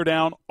 Bear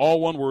Down, all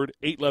one word,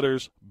 8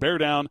 letters, Bear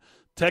Down.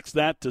 Text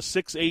that to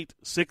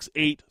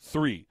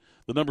 68683.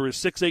 The number is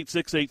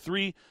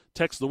 68683.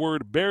 Text the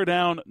word Bear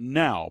Down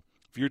now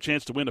for your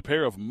chance to win a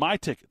pair of my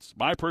tickets,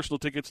 my personal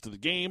tickets to the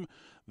game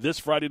this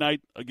Friday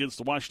night against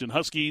the Washington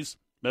Huskies.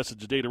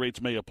 Message and data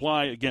rates may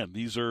apply. Again,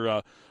 these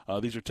are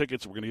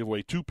tickets. We're going to give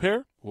away 2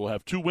 pair. We'll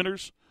have 2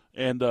 winners,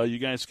 and you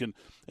guys can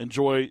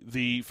enjoy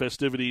the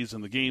festivities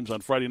and the games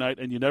on Friday night.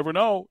 And you never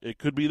know, it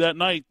could be that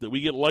night that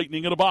we get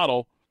lightning in a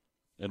bottle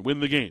and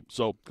win the game.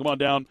 So come on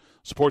down,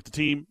 support the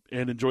team,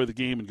 and enjoy the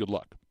game, and good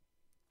luck.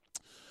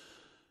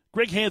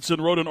 Greg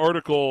Hansen wrote an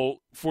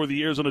article for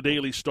the Arizona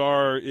Daily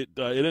Star. It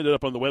ended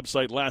up on the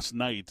website last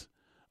night.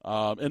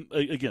 And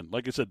again,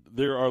 like I said,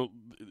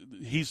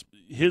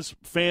 his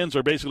fans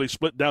are basically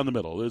split down the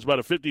middle. There's about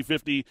a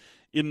 50-50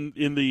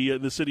 in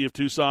the city of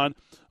Tucson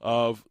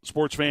of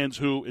sports fans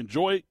who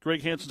enjoy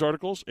Greg Hansen's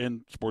articles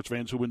and sports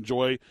fans who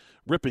enjoy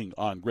ripping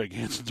on Greg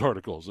Hansen's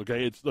articles.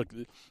 Okay,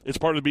 it's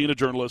part of being a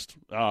journalist.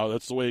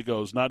 That's the way it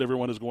goes. Not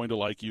everyone is going to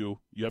like you.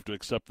 You have to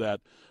accept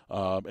that,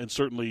 and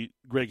certainly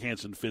Greg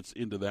Hansen fits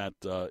into that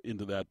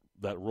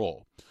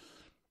role.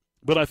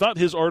 But I thought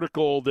his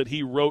article that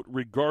he wrote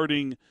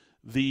regarding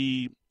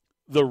the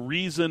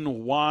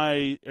reason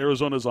why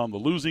Arizona's on the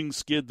losing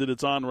skid that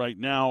it's on right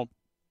now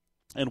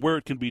and where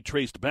it can be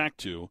traced back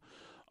to,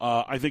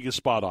 I think is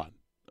spot on.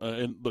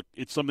 And look,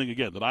 it's something,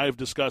 again, that I have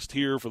discussed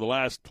here for the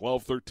last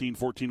 12, 13,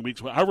 14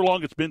 weeks, however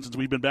long it's been since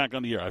we've been back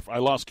on the air. I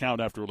lost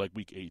count after like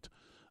week 8.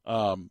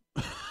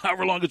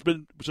 However long it's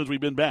been since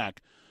we've been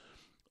back,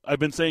 I've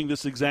been saying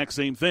this exact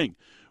same thing.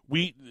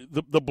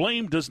 The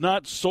blame does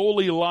not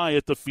solely lie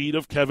at the feet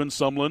of Kevin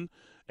Sumlin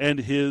and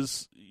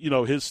his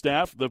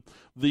staff.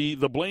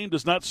 The blame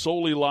does not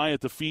solely lie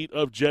at the feet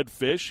of Jed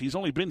Fish. He's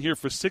only been here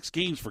for 6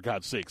 games, for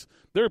God's sakes.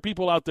 There are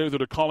people out there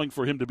that are calling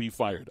for him to be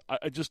fired.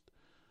 I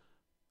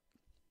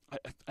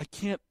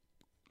can't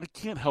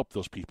help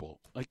those people.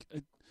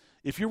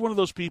 If you're one of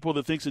those people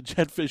that thinks that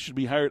Jed Fish should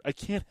be hired, I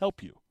can't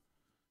help you.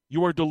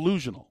 You are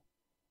delusional.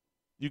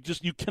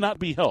 You cannot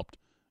be helped.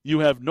 You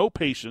have no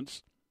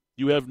patience,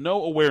 you have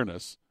no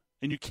awareness,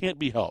 and you can't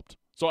be helped.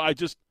 So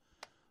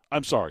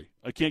I'm sorry.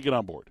 I can't get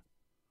on board.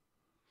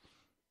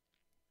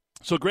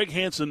 So Greg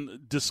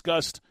Hansen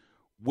discussed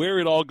where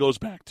it all goes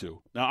back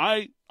to. Now,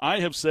 I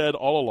have said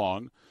all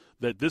along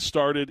that this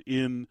started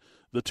in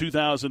the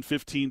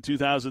 2015,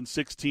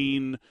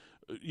 2016,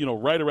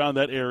 right around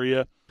that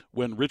area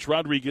when Rich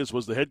Rodriguez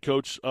was the head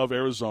coach of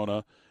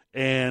Arizona.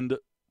 And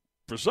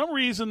for some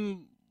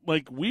reason,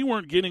 we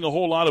weren't getting a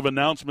whole lot of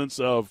announcements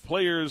of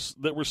players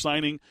that were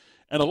signing.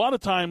 And a lot of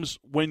times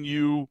when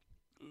you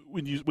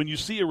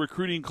see a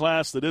recruiting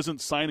class that isn't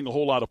signing a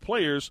whole lot of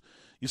players,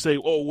 you say,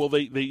 oh, well,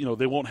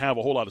 they won't have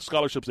a whole lot of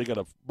scholarships. They got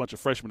a bunch of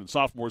freshmen and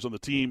sophomores on the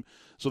team,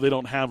 so they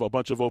don't have a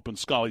bunch of open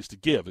scholars to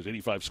give. There's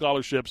 85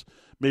 scholarships.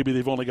 Maybe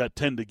they've only got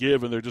 10 to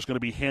give, and they're just going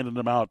to be handing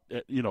them out,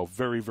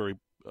 very, very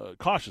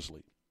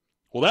cautiously.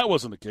 Well, that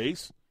wasn't the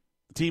case.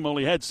 The team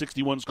only had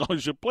 61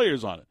 scholarship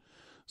players on it.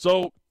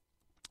 So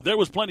there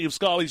was plenty of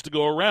scholars to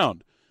go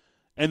around.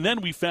 And then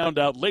we found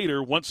out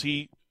later, once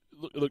he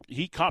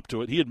copped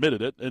to it, he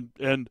admitted it,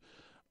 and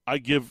I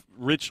give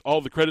Rich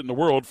all the credit in the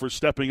world for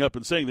stepping up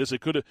and saying this.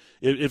 It could have,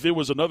 if it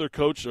was another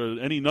coach or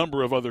any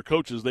number of other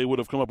coaches, they would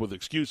have come up with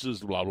excuses,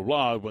 blah, blah,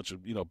 blah, a bunch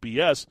of,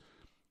 BS.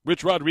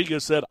 Rich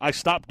Rodriguez said, I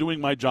stopped doing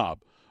my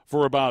job.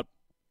 For about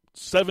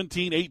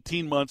 17,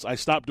 18 months, I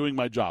stopped doing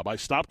my job. I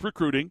stopped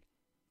recruiting.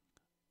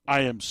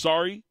 I am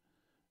sorry,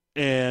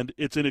 and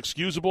it's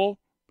inexcusable,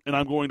 and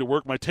I'm going to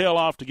work my tail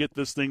off to get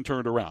this thing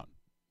turned around.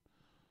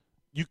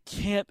 You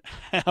can't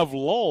have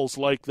lulls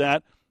like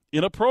that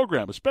in a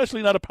program,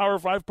 especially not a Power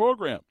 5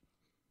 program.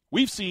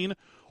 We've seen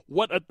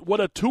what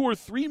a 2 or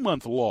 3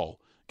 month lull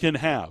can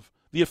have,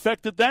 the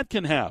effect that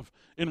can have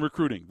in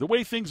recruiting. The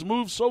way things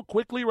move so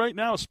quickly right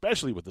now,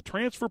 especially with the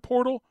transfer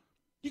portal,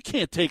 you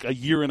can't take a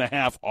year and a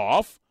half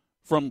off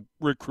from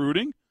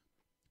recruiting.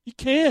 You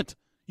can't.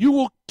 You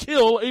will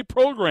kill a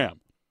program.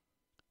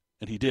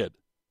 And he did.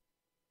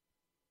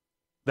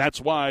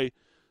 That's why,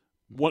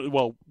 one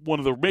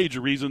of the major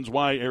reasons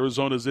why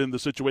Arizona's in the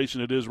situation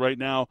it is right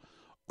now,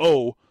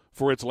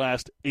 for its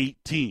last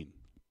 18.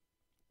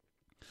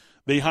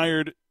 They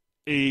hired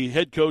a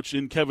head coach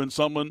in Kevin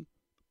Sumlin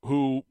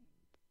who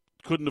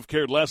couldn't have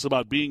cared less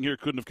about being here,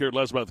 couldn't have cared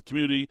less about the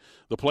community,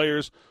 the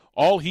players.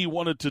 All he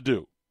wanted to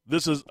do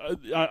This is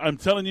I'm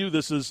telling you,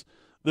 this is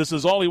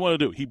all he wanted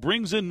to do. He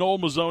brings in Noel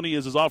Mazzoni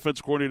as his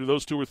offense coordinator.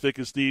 Those two are thick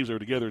as thieves. They're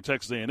together at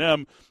Texas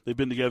A&M. They've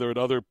been together at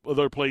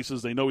other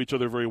places. They know each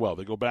other very well.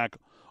 They go back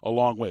a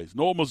long ways.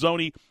 Noel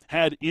Mazzoni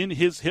had in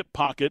his hip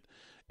pocket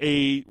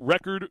a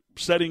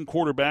record-setting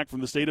quarterback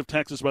from the state of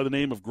Texas by the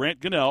name of Grant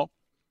Gunnell,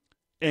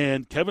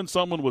 and Kevin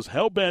Sumlin was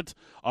hell-bent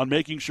on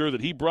making sure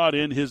that he brought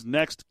in his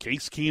next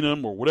Case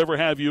Keenum or whatever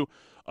have you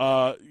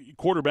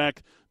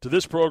quarterback to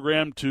this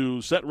program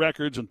to set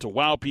records and to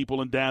wow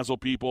people and dazzle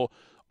people.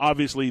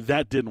 Obviously,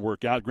 that didn't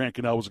work out. Grant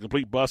Gunnell was a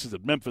complete bust. He's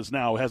at Memphis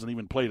now. Hasn't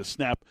even played a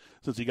snap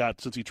since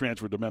he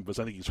transferred to Memphis.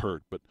 I think he's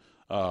hurt, but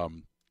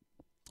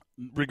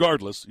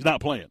regardless, he's not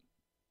playing.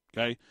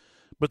 Okay,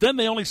 but then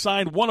they only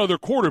signed one other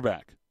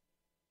quarterback.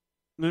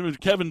 It was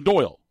Kevin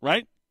Doyle,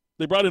 right?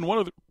 They brought in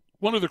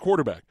one other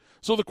quarterback.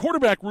 So the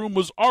quarterback room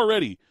was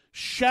already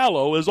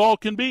shallow as all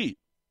can be.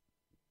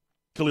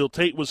 Khalil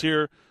Tate was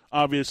here,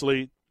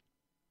 obviously,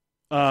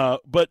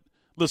 but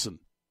listen.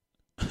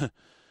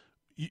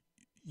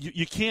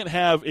 You can't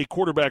have a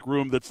quarterback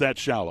room that's that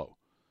shallow.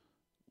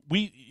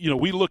 We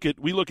look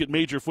at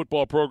major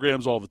football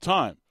programs all the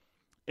time,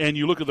 and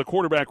you look at the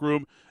quarterback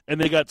room,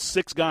 and they got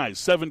 6 guys,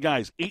 7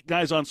 guys, 8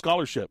 guys on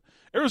scholarship.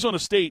 Arizona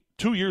State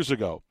 2 years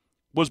ago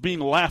was being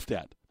laughed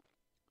at.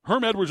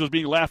 Herm Edwards was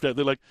being laughed at.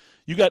 They're like,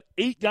 you got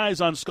 8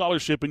 guys on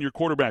scholarship in your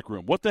quarterback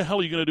room. What the hell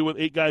are you going to do with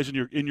 8 guys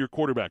in your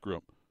quarterback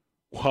room?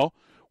 Well,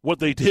 what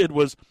they did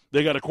was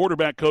they got a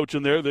quarterback coach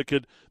in there that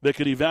could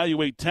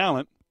evaluate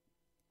talent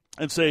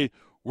and say,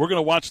 we're going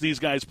to watch these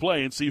guys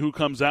play and see who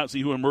comes out,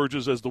 see who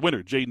emerges as the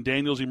winner. Jaden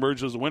Daniels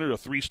emerged as the winner, a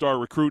 3-star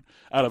recruit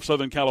out of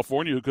Southern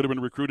California who could have been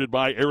recruited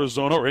by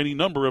Arizona or any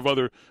number of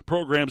other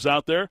programs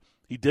out there.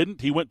 He didn't.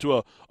 He went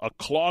to a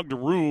clogged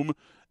room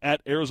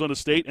at Arizona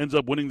State, ends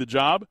up winning the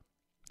job,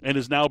 and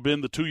has now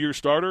been the 2-year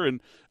starter and,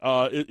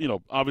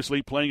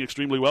 obviously playing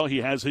extremely well. He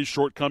has his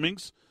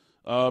shortcomings,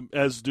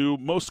 as do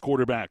most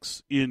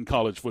quarterbacks in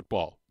college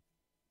football.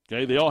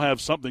 Okay, they all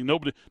have something.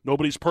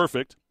 Nobody's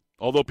perfect.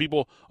 Although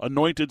people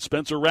anointed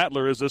Spencer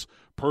Rattler as this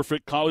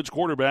perfect college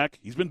quarterback,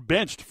 he's been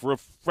benched for a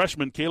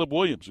freshman, Caleb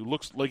Williams, who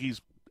looks like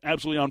he's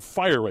absolutely on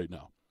fire right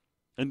now.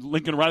 And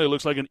Lincoln Riley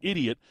looks like an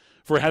idiot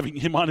for having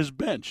him on his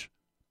bench.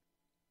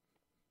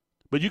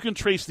 But you can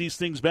trace these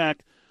things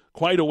back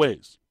quite a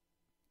ways.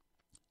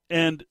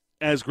 And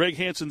as Greg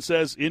Hansen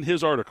says in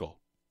his article,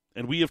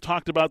 and we have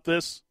talked about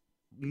this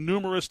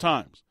numerous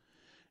times,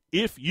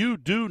 if you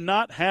do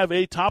not have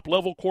a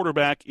top-level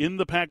quarterback in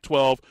the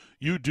Pac-12,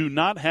 you do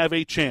not have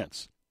a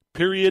chance.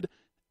 Period.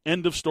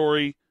 End of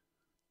story.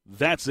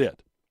 That's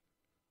it.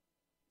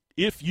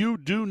 If you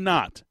do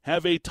not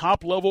have a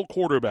top-level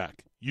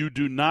quarterback, you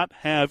do not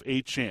have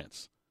a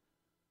chance.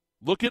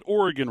 Look at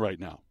Oregon right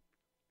now.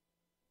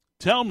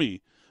 Tell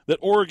me that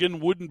Oregon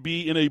wouldn't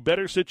be in a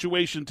better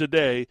situation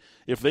today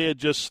if they had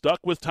just stuck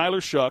with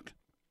Tyler Shuck.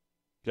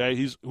 Okay,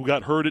 who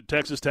got hurt at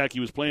Texas Tech. He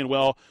was playing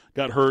well,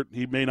 got hurt.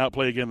 He may not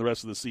play again the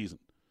rest of the season.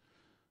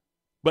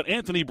 But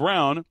Anthony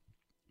Brown,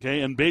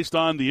 okay, and based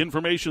on the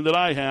information that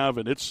I have,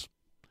 and it's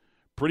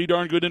pretty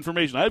darn good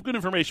information. I have good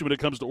information when it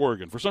comes to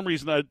Oregon. For some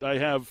reason, I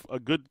have a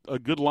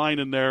good line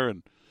in there,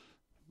 and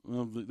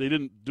they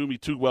didn't do me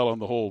too well on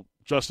the whole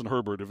Justin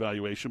Herbert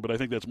evaluation, but I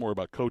think that's more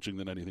about coaching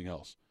than anything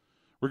else.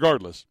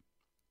 Regardless,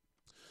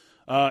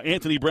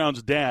 Anthony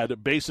Brown's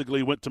dad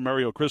basically went to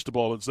Mario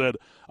Cristobal and said,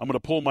 I'm going to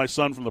pull my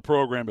son from the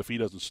program if he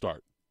doesn't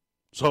start.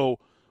 So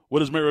what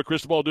does Mario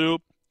Cristobal do?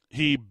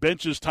 He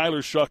benches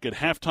Tyler Shuck at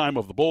halftime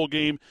of the bowl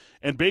game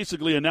and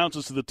basically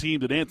announces to the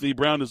team that Anthony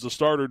Brown is the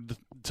starter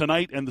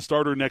tonight and the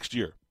starter next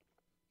year.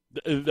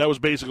 That was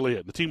basically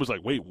it. The team was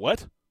like, wait,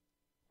 what?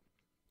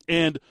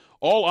 And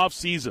all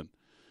offseason,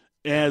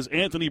 as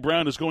Anthony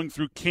Brown is going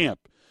through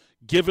camp,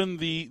 given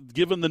the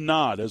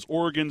nod as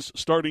Oregon's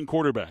starting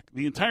quarterback,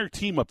 the entire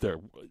team up there,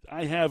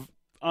 I have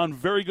on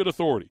very good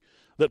authority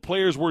that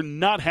players were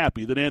not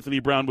happy that Anthony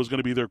Brown was going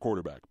to be their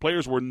quarterback.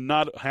 Players were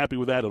not happy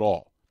with that at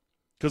all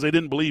because they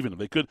didn't believe in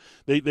him.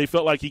 They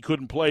felt like he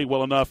couldn't play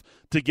well enough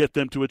to get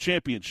them to a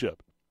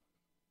championship.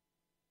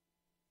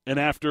 And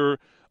after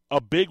a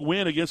big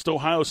win against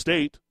Ohio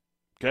State,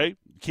 okay,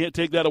 can't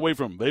take that away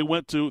from them. They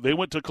went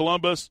to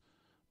Columbus,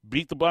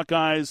 beat the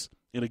Buckeyes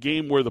in a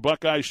game where the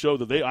Buckeyes showed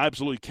that they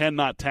absolutely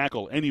cannot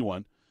tackle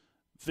anyone.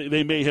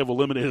 They may have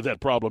eliminated that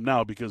problem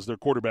now because their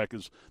quarterback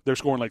they're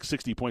scoring like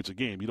 60 points a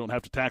game. You don't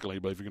have to tackle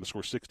anybody if you're going to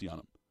score 60 on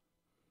them.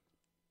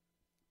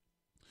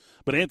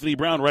 But Anthony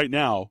Brown right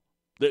now,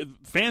 the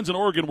fans in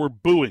Oregon were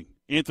booing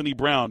Anthony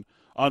Brown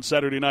on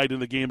Saturday night in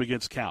the game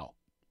against Cal.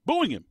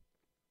 Booing him.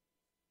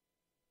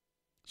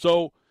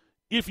 So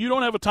if you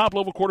don't have a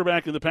top-level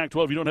quarterback in the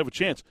Pac-12, you don't have a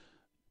chance.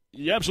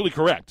 You're absolutely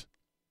correct.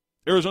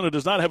 Arizona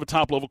does not have a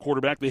top-level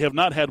quarterback. They have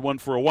not had one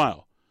for a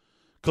while.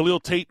 Khalil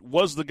Tate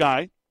was the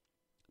guy,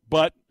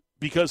 but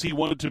because he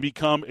wanted to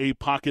become a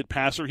pocket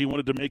passer, he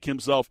wanted to make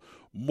himself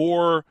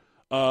more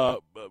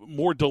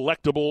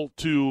delectable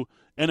to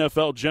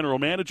NFL general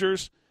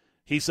managers.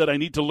 He said, I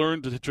need to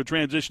learn to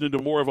transition into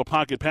more of a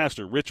pocket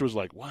passer. Rich was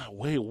like, wow,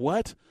 wait,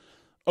 what?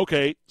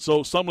 Okay,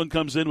 so someone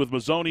comes in with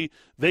Mazzoni.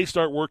 They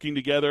start working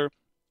together.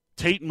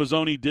 Tate and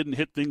Mazzoni didn't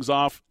hit things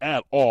off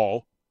at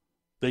all.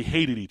 They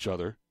hated each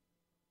other.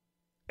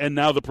 And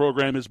now the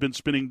program has been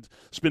spinning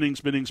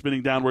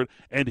downward,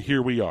 and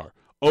here we are.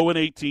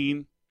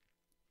 0-18.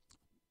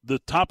 The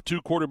top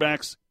two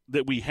quarterbacks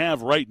that we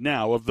have right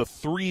now, of the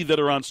three that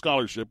are on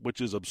scholarship,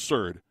 which is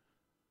absurd,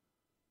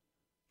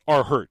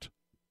 are hurt.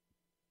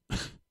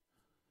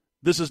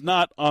 This is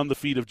not on the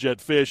feet of Jedd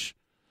Fisch.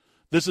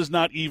 This is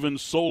not even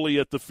solely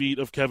at the feet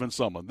of Kevin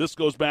Sumlin. This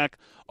goes back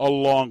a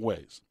long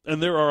ways.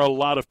 And there are a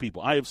lot of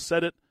people. I have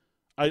said it.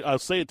 I'll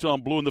say it till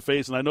I'm blue in the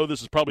face, and I know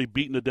this is probably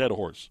beating a dead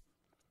horse.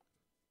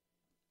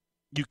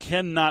 You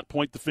cannot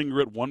point the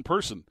finger at one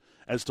person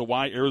as to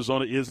why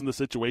Arizona is in the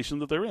situation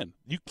that they're in.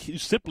 You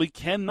simply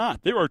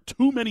cannot. There are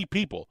too many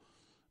people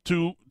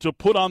to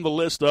put on the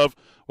list of,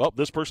 well,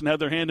 this person had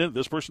their hand in it,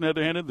 this person had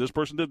their hand in it, this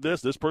person did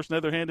this person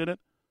had their hand in it.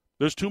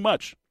 There's too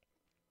much.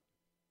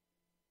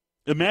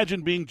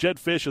 Imagine being Jedd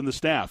Fisch and the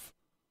staff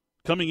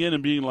coming in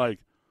and being like,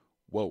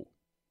 whoa.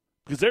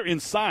 Because they're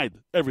inside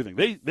everything.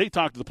 They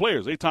talk to the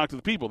players. They talk to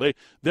the people.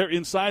 They're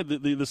inside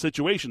the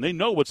situation. They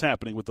know what's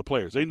happening with the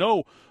players. They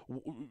know,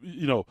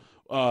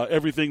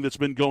 everything that's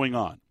been going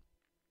on.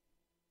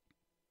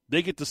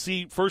 They get to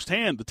see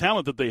firsthand the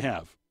talent that they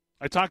have.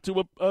 I talked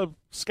to a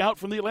scout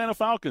from the Atlanta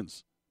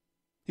Falcons.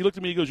 He looked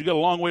at me and he goes, you got a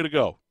long way to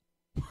go.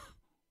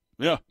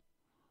 Yeah,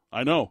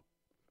 I know.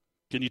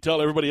 Can you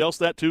tell everybody else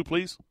that too,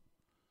 please?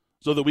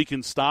 So that we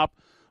can stop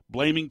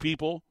blaming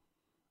people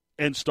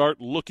and start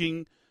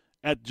looking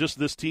at just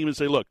this team and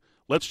say, look,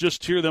 let's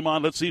just cheer them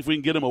on. Let's see if we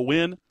can get them a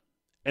win.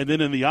 And then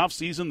in the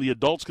offseason, the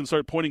adults can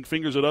start pointing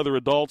fingers at other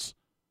adults,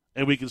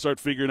 and we can start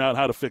figuring out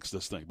how to fix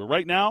this thing. But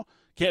right now,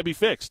 can't be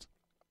fixed.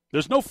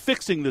 There's no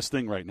fixing this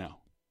thing right now.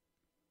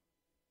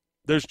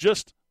 There's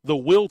just the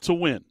will to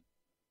win.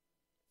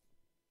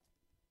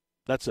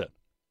 That's it.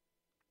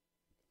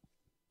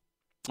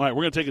 All right,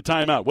 we're going to take a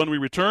timeout. When we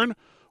return,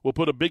 we'll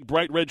put a big,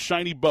 bright, red,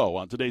 shiny bow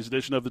on today's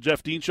edition of The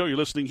Jeff Dean Show. You're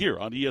listening here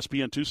on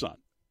ESPN Tucson.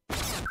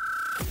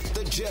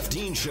 The Jeff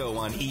Dean Show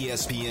on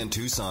ESPN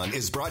Tucson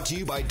is brought to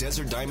you by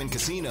Desert Diamond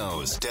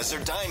Casinos.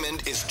 Desert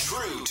Diamond is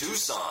true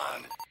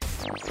Tucson.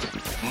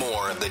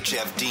 More of The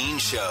Jeff Dean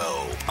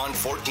Show on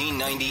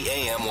 1490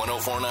 AM,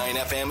 104.9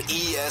 FM,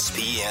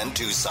 ESPN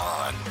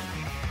Tucson.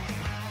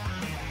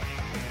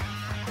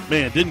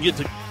 Man, didn't get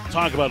to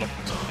talk about a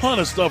ton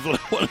of stuff that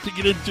I wanted to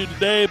get into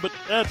today, but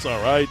that's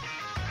all right.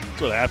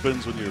 That's what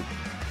happens when you're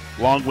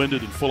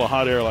long-winded and full of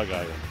hot air like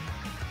I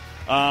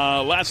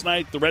am. Last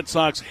night, the Red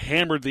Sox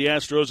hammered the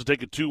Astros to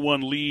take a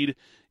 2-1 lead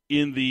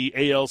in the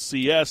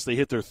ALCS. They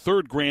hit their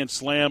third grand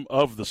slam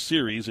of the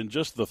series in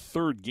just the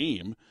third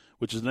game,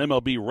 which is an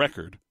MLB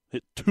record.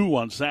 Hit 2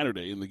 on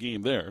Saturday in the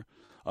game there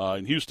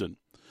in Houston.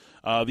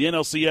 The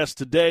NLCS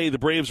today, the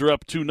Braves are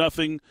up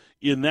 2-0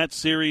 in that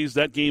series.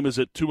 That game is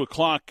at 2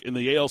 o'clock, and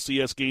the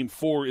ALCS Game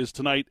 4 is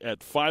tonight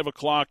at 5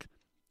 o'clock.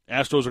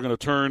 Astros are going to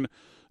turn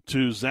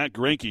to Zach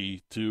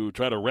Greinke to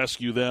try to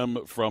rescue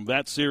them from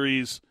that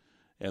series,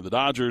 and the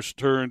Dodgers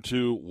turn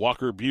to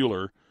Walker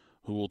Buehler,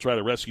 who will try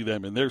to rescue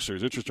them in their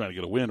series. They're just trying to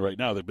get a win right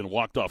now. They've been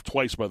walked off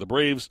twice by the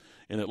Braves.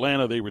 In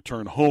Atlanta, they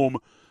return home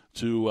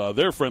to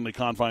their friendly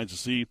confines to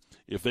see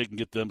if they can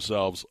get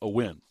themselves a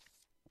win.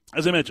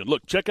 As I mentioned,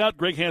 look, check out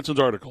Greg Hansen's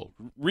article.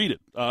 Read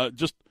it.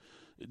 Just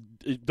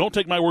don't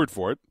take my word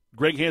for it.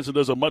 Greg Hansen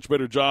does a much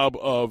better job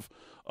of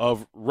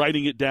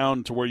writing it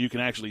down to where you can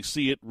actually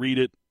see it, read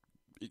it,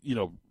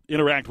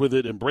 interact with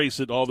it, embrace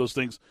it, all those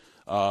things.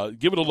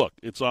 Give it a look.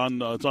 It's on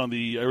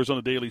the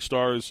Arizona Daily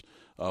Star's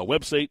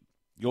website.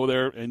 Go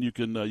there and you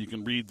can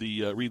read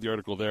the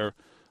article there.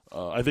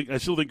 I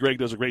still think Greg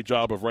does a great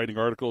job of writing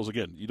articles.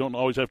 Again, you don't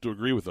always have to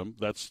agree with them.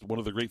 That's one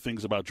of the great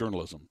things about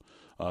journalism.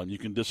 You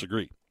can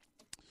disagree.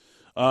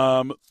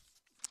 One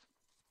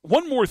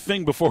more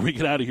thing before we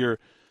get out of here.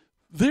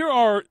 There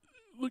are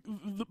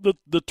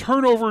the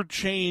turnover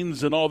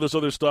chains and all this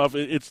other stuff.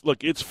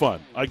 It's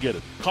fun. I get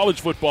it.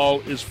 College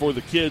football is for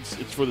the kids.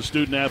 It's for the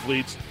student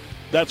athletes.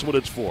 That's what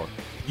it's for.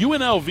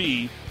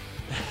 UNLV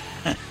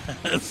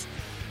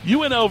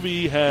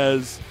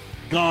has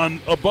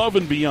gone above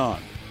and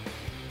beyond.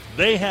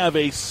 They have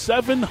a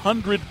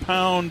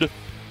 700-pound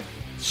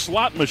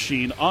slot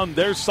machine on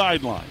their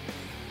sideline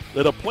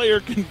that a player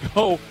can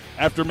go,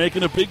 after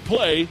making a big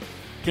play,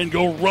 can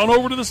go run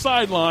over to the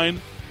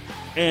sideline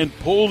and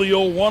pull the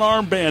old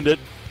one-arm bandit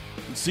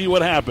and see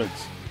what happens.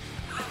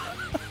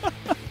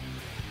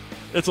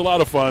 It's a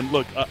lot of fun.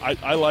 Look,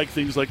 I like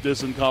things like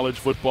this in college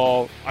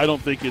football. I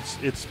don't think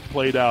it's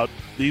played out.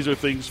 These are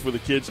things for the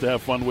kids to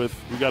have fun with.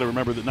 We've got to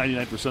remember that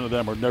 99% of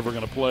them are never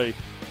going to play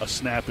a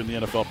snap in the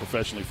NFL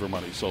professionally for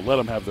money, so let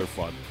them have their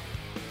fun.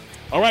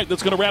 All right,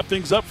 that's going to wrap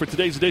things up for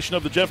today's edition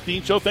of The Jeff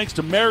Dean Show. Thanks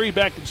to Mary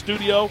back in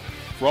studio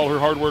for all her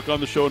hard work on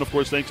the show, and, of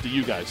course, thanks to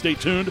you guys. Stay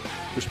tuned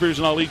for Spears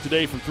and Ali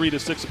today from 3 to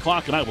 6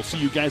 o'clock, and I will see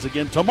you guys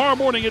again tomorrow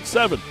morning at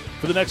 7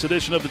 for the next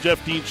edition of The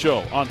Jeff Dean Show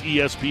on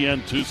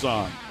ESPN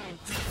Tucson.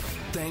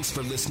 Thanks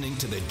for listening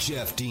to The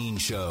Jeff Dean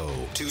Show,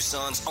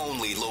 Tucson's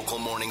only local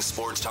morning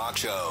sports talk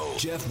show.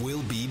 Jeff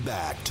will be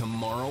back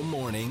tomorrow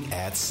morning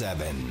at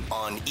 7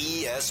 on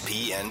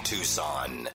ESPN Tucson.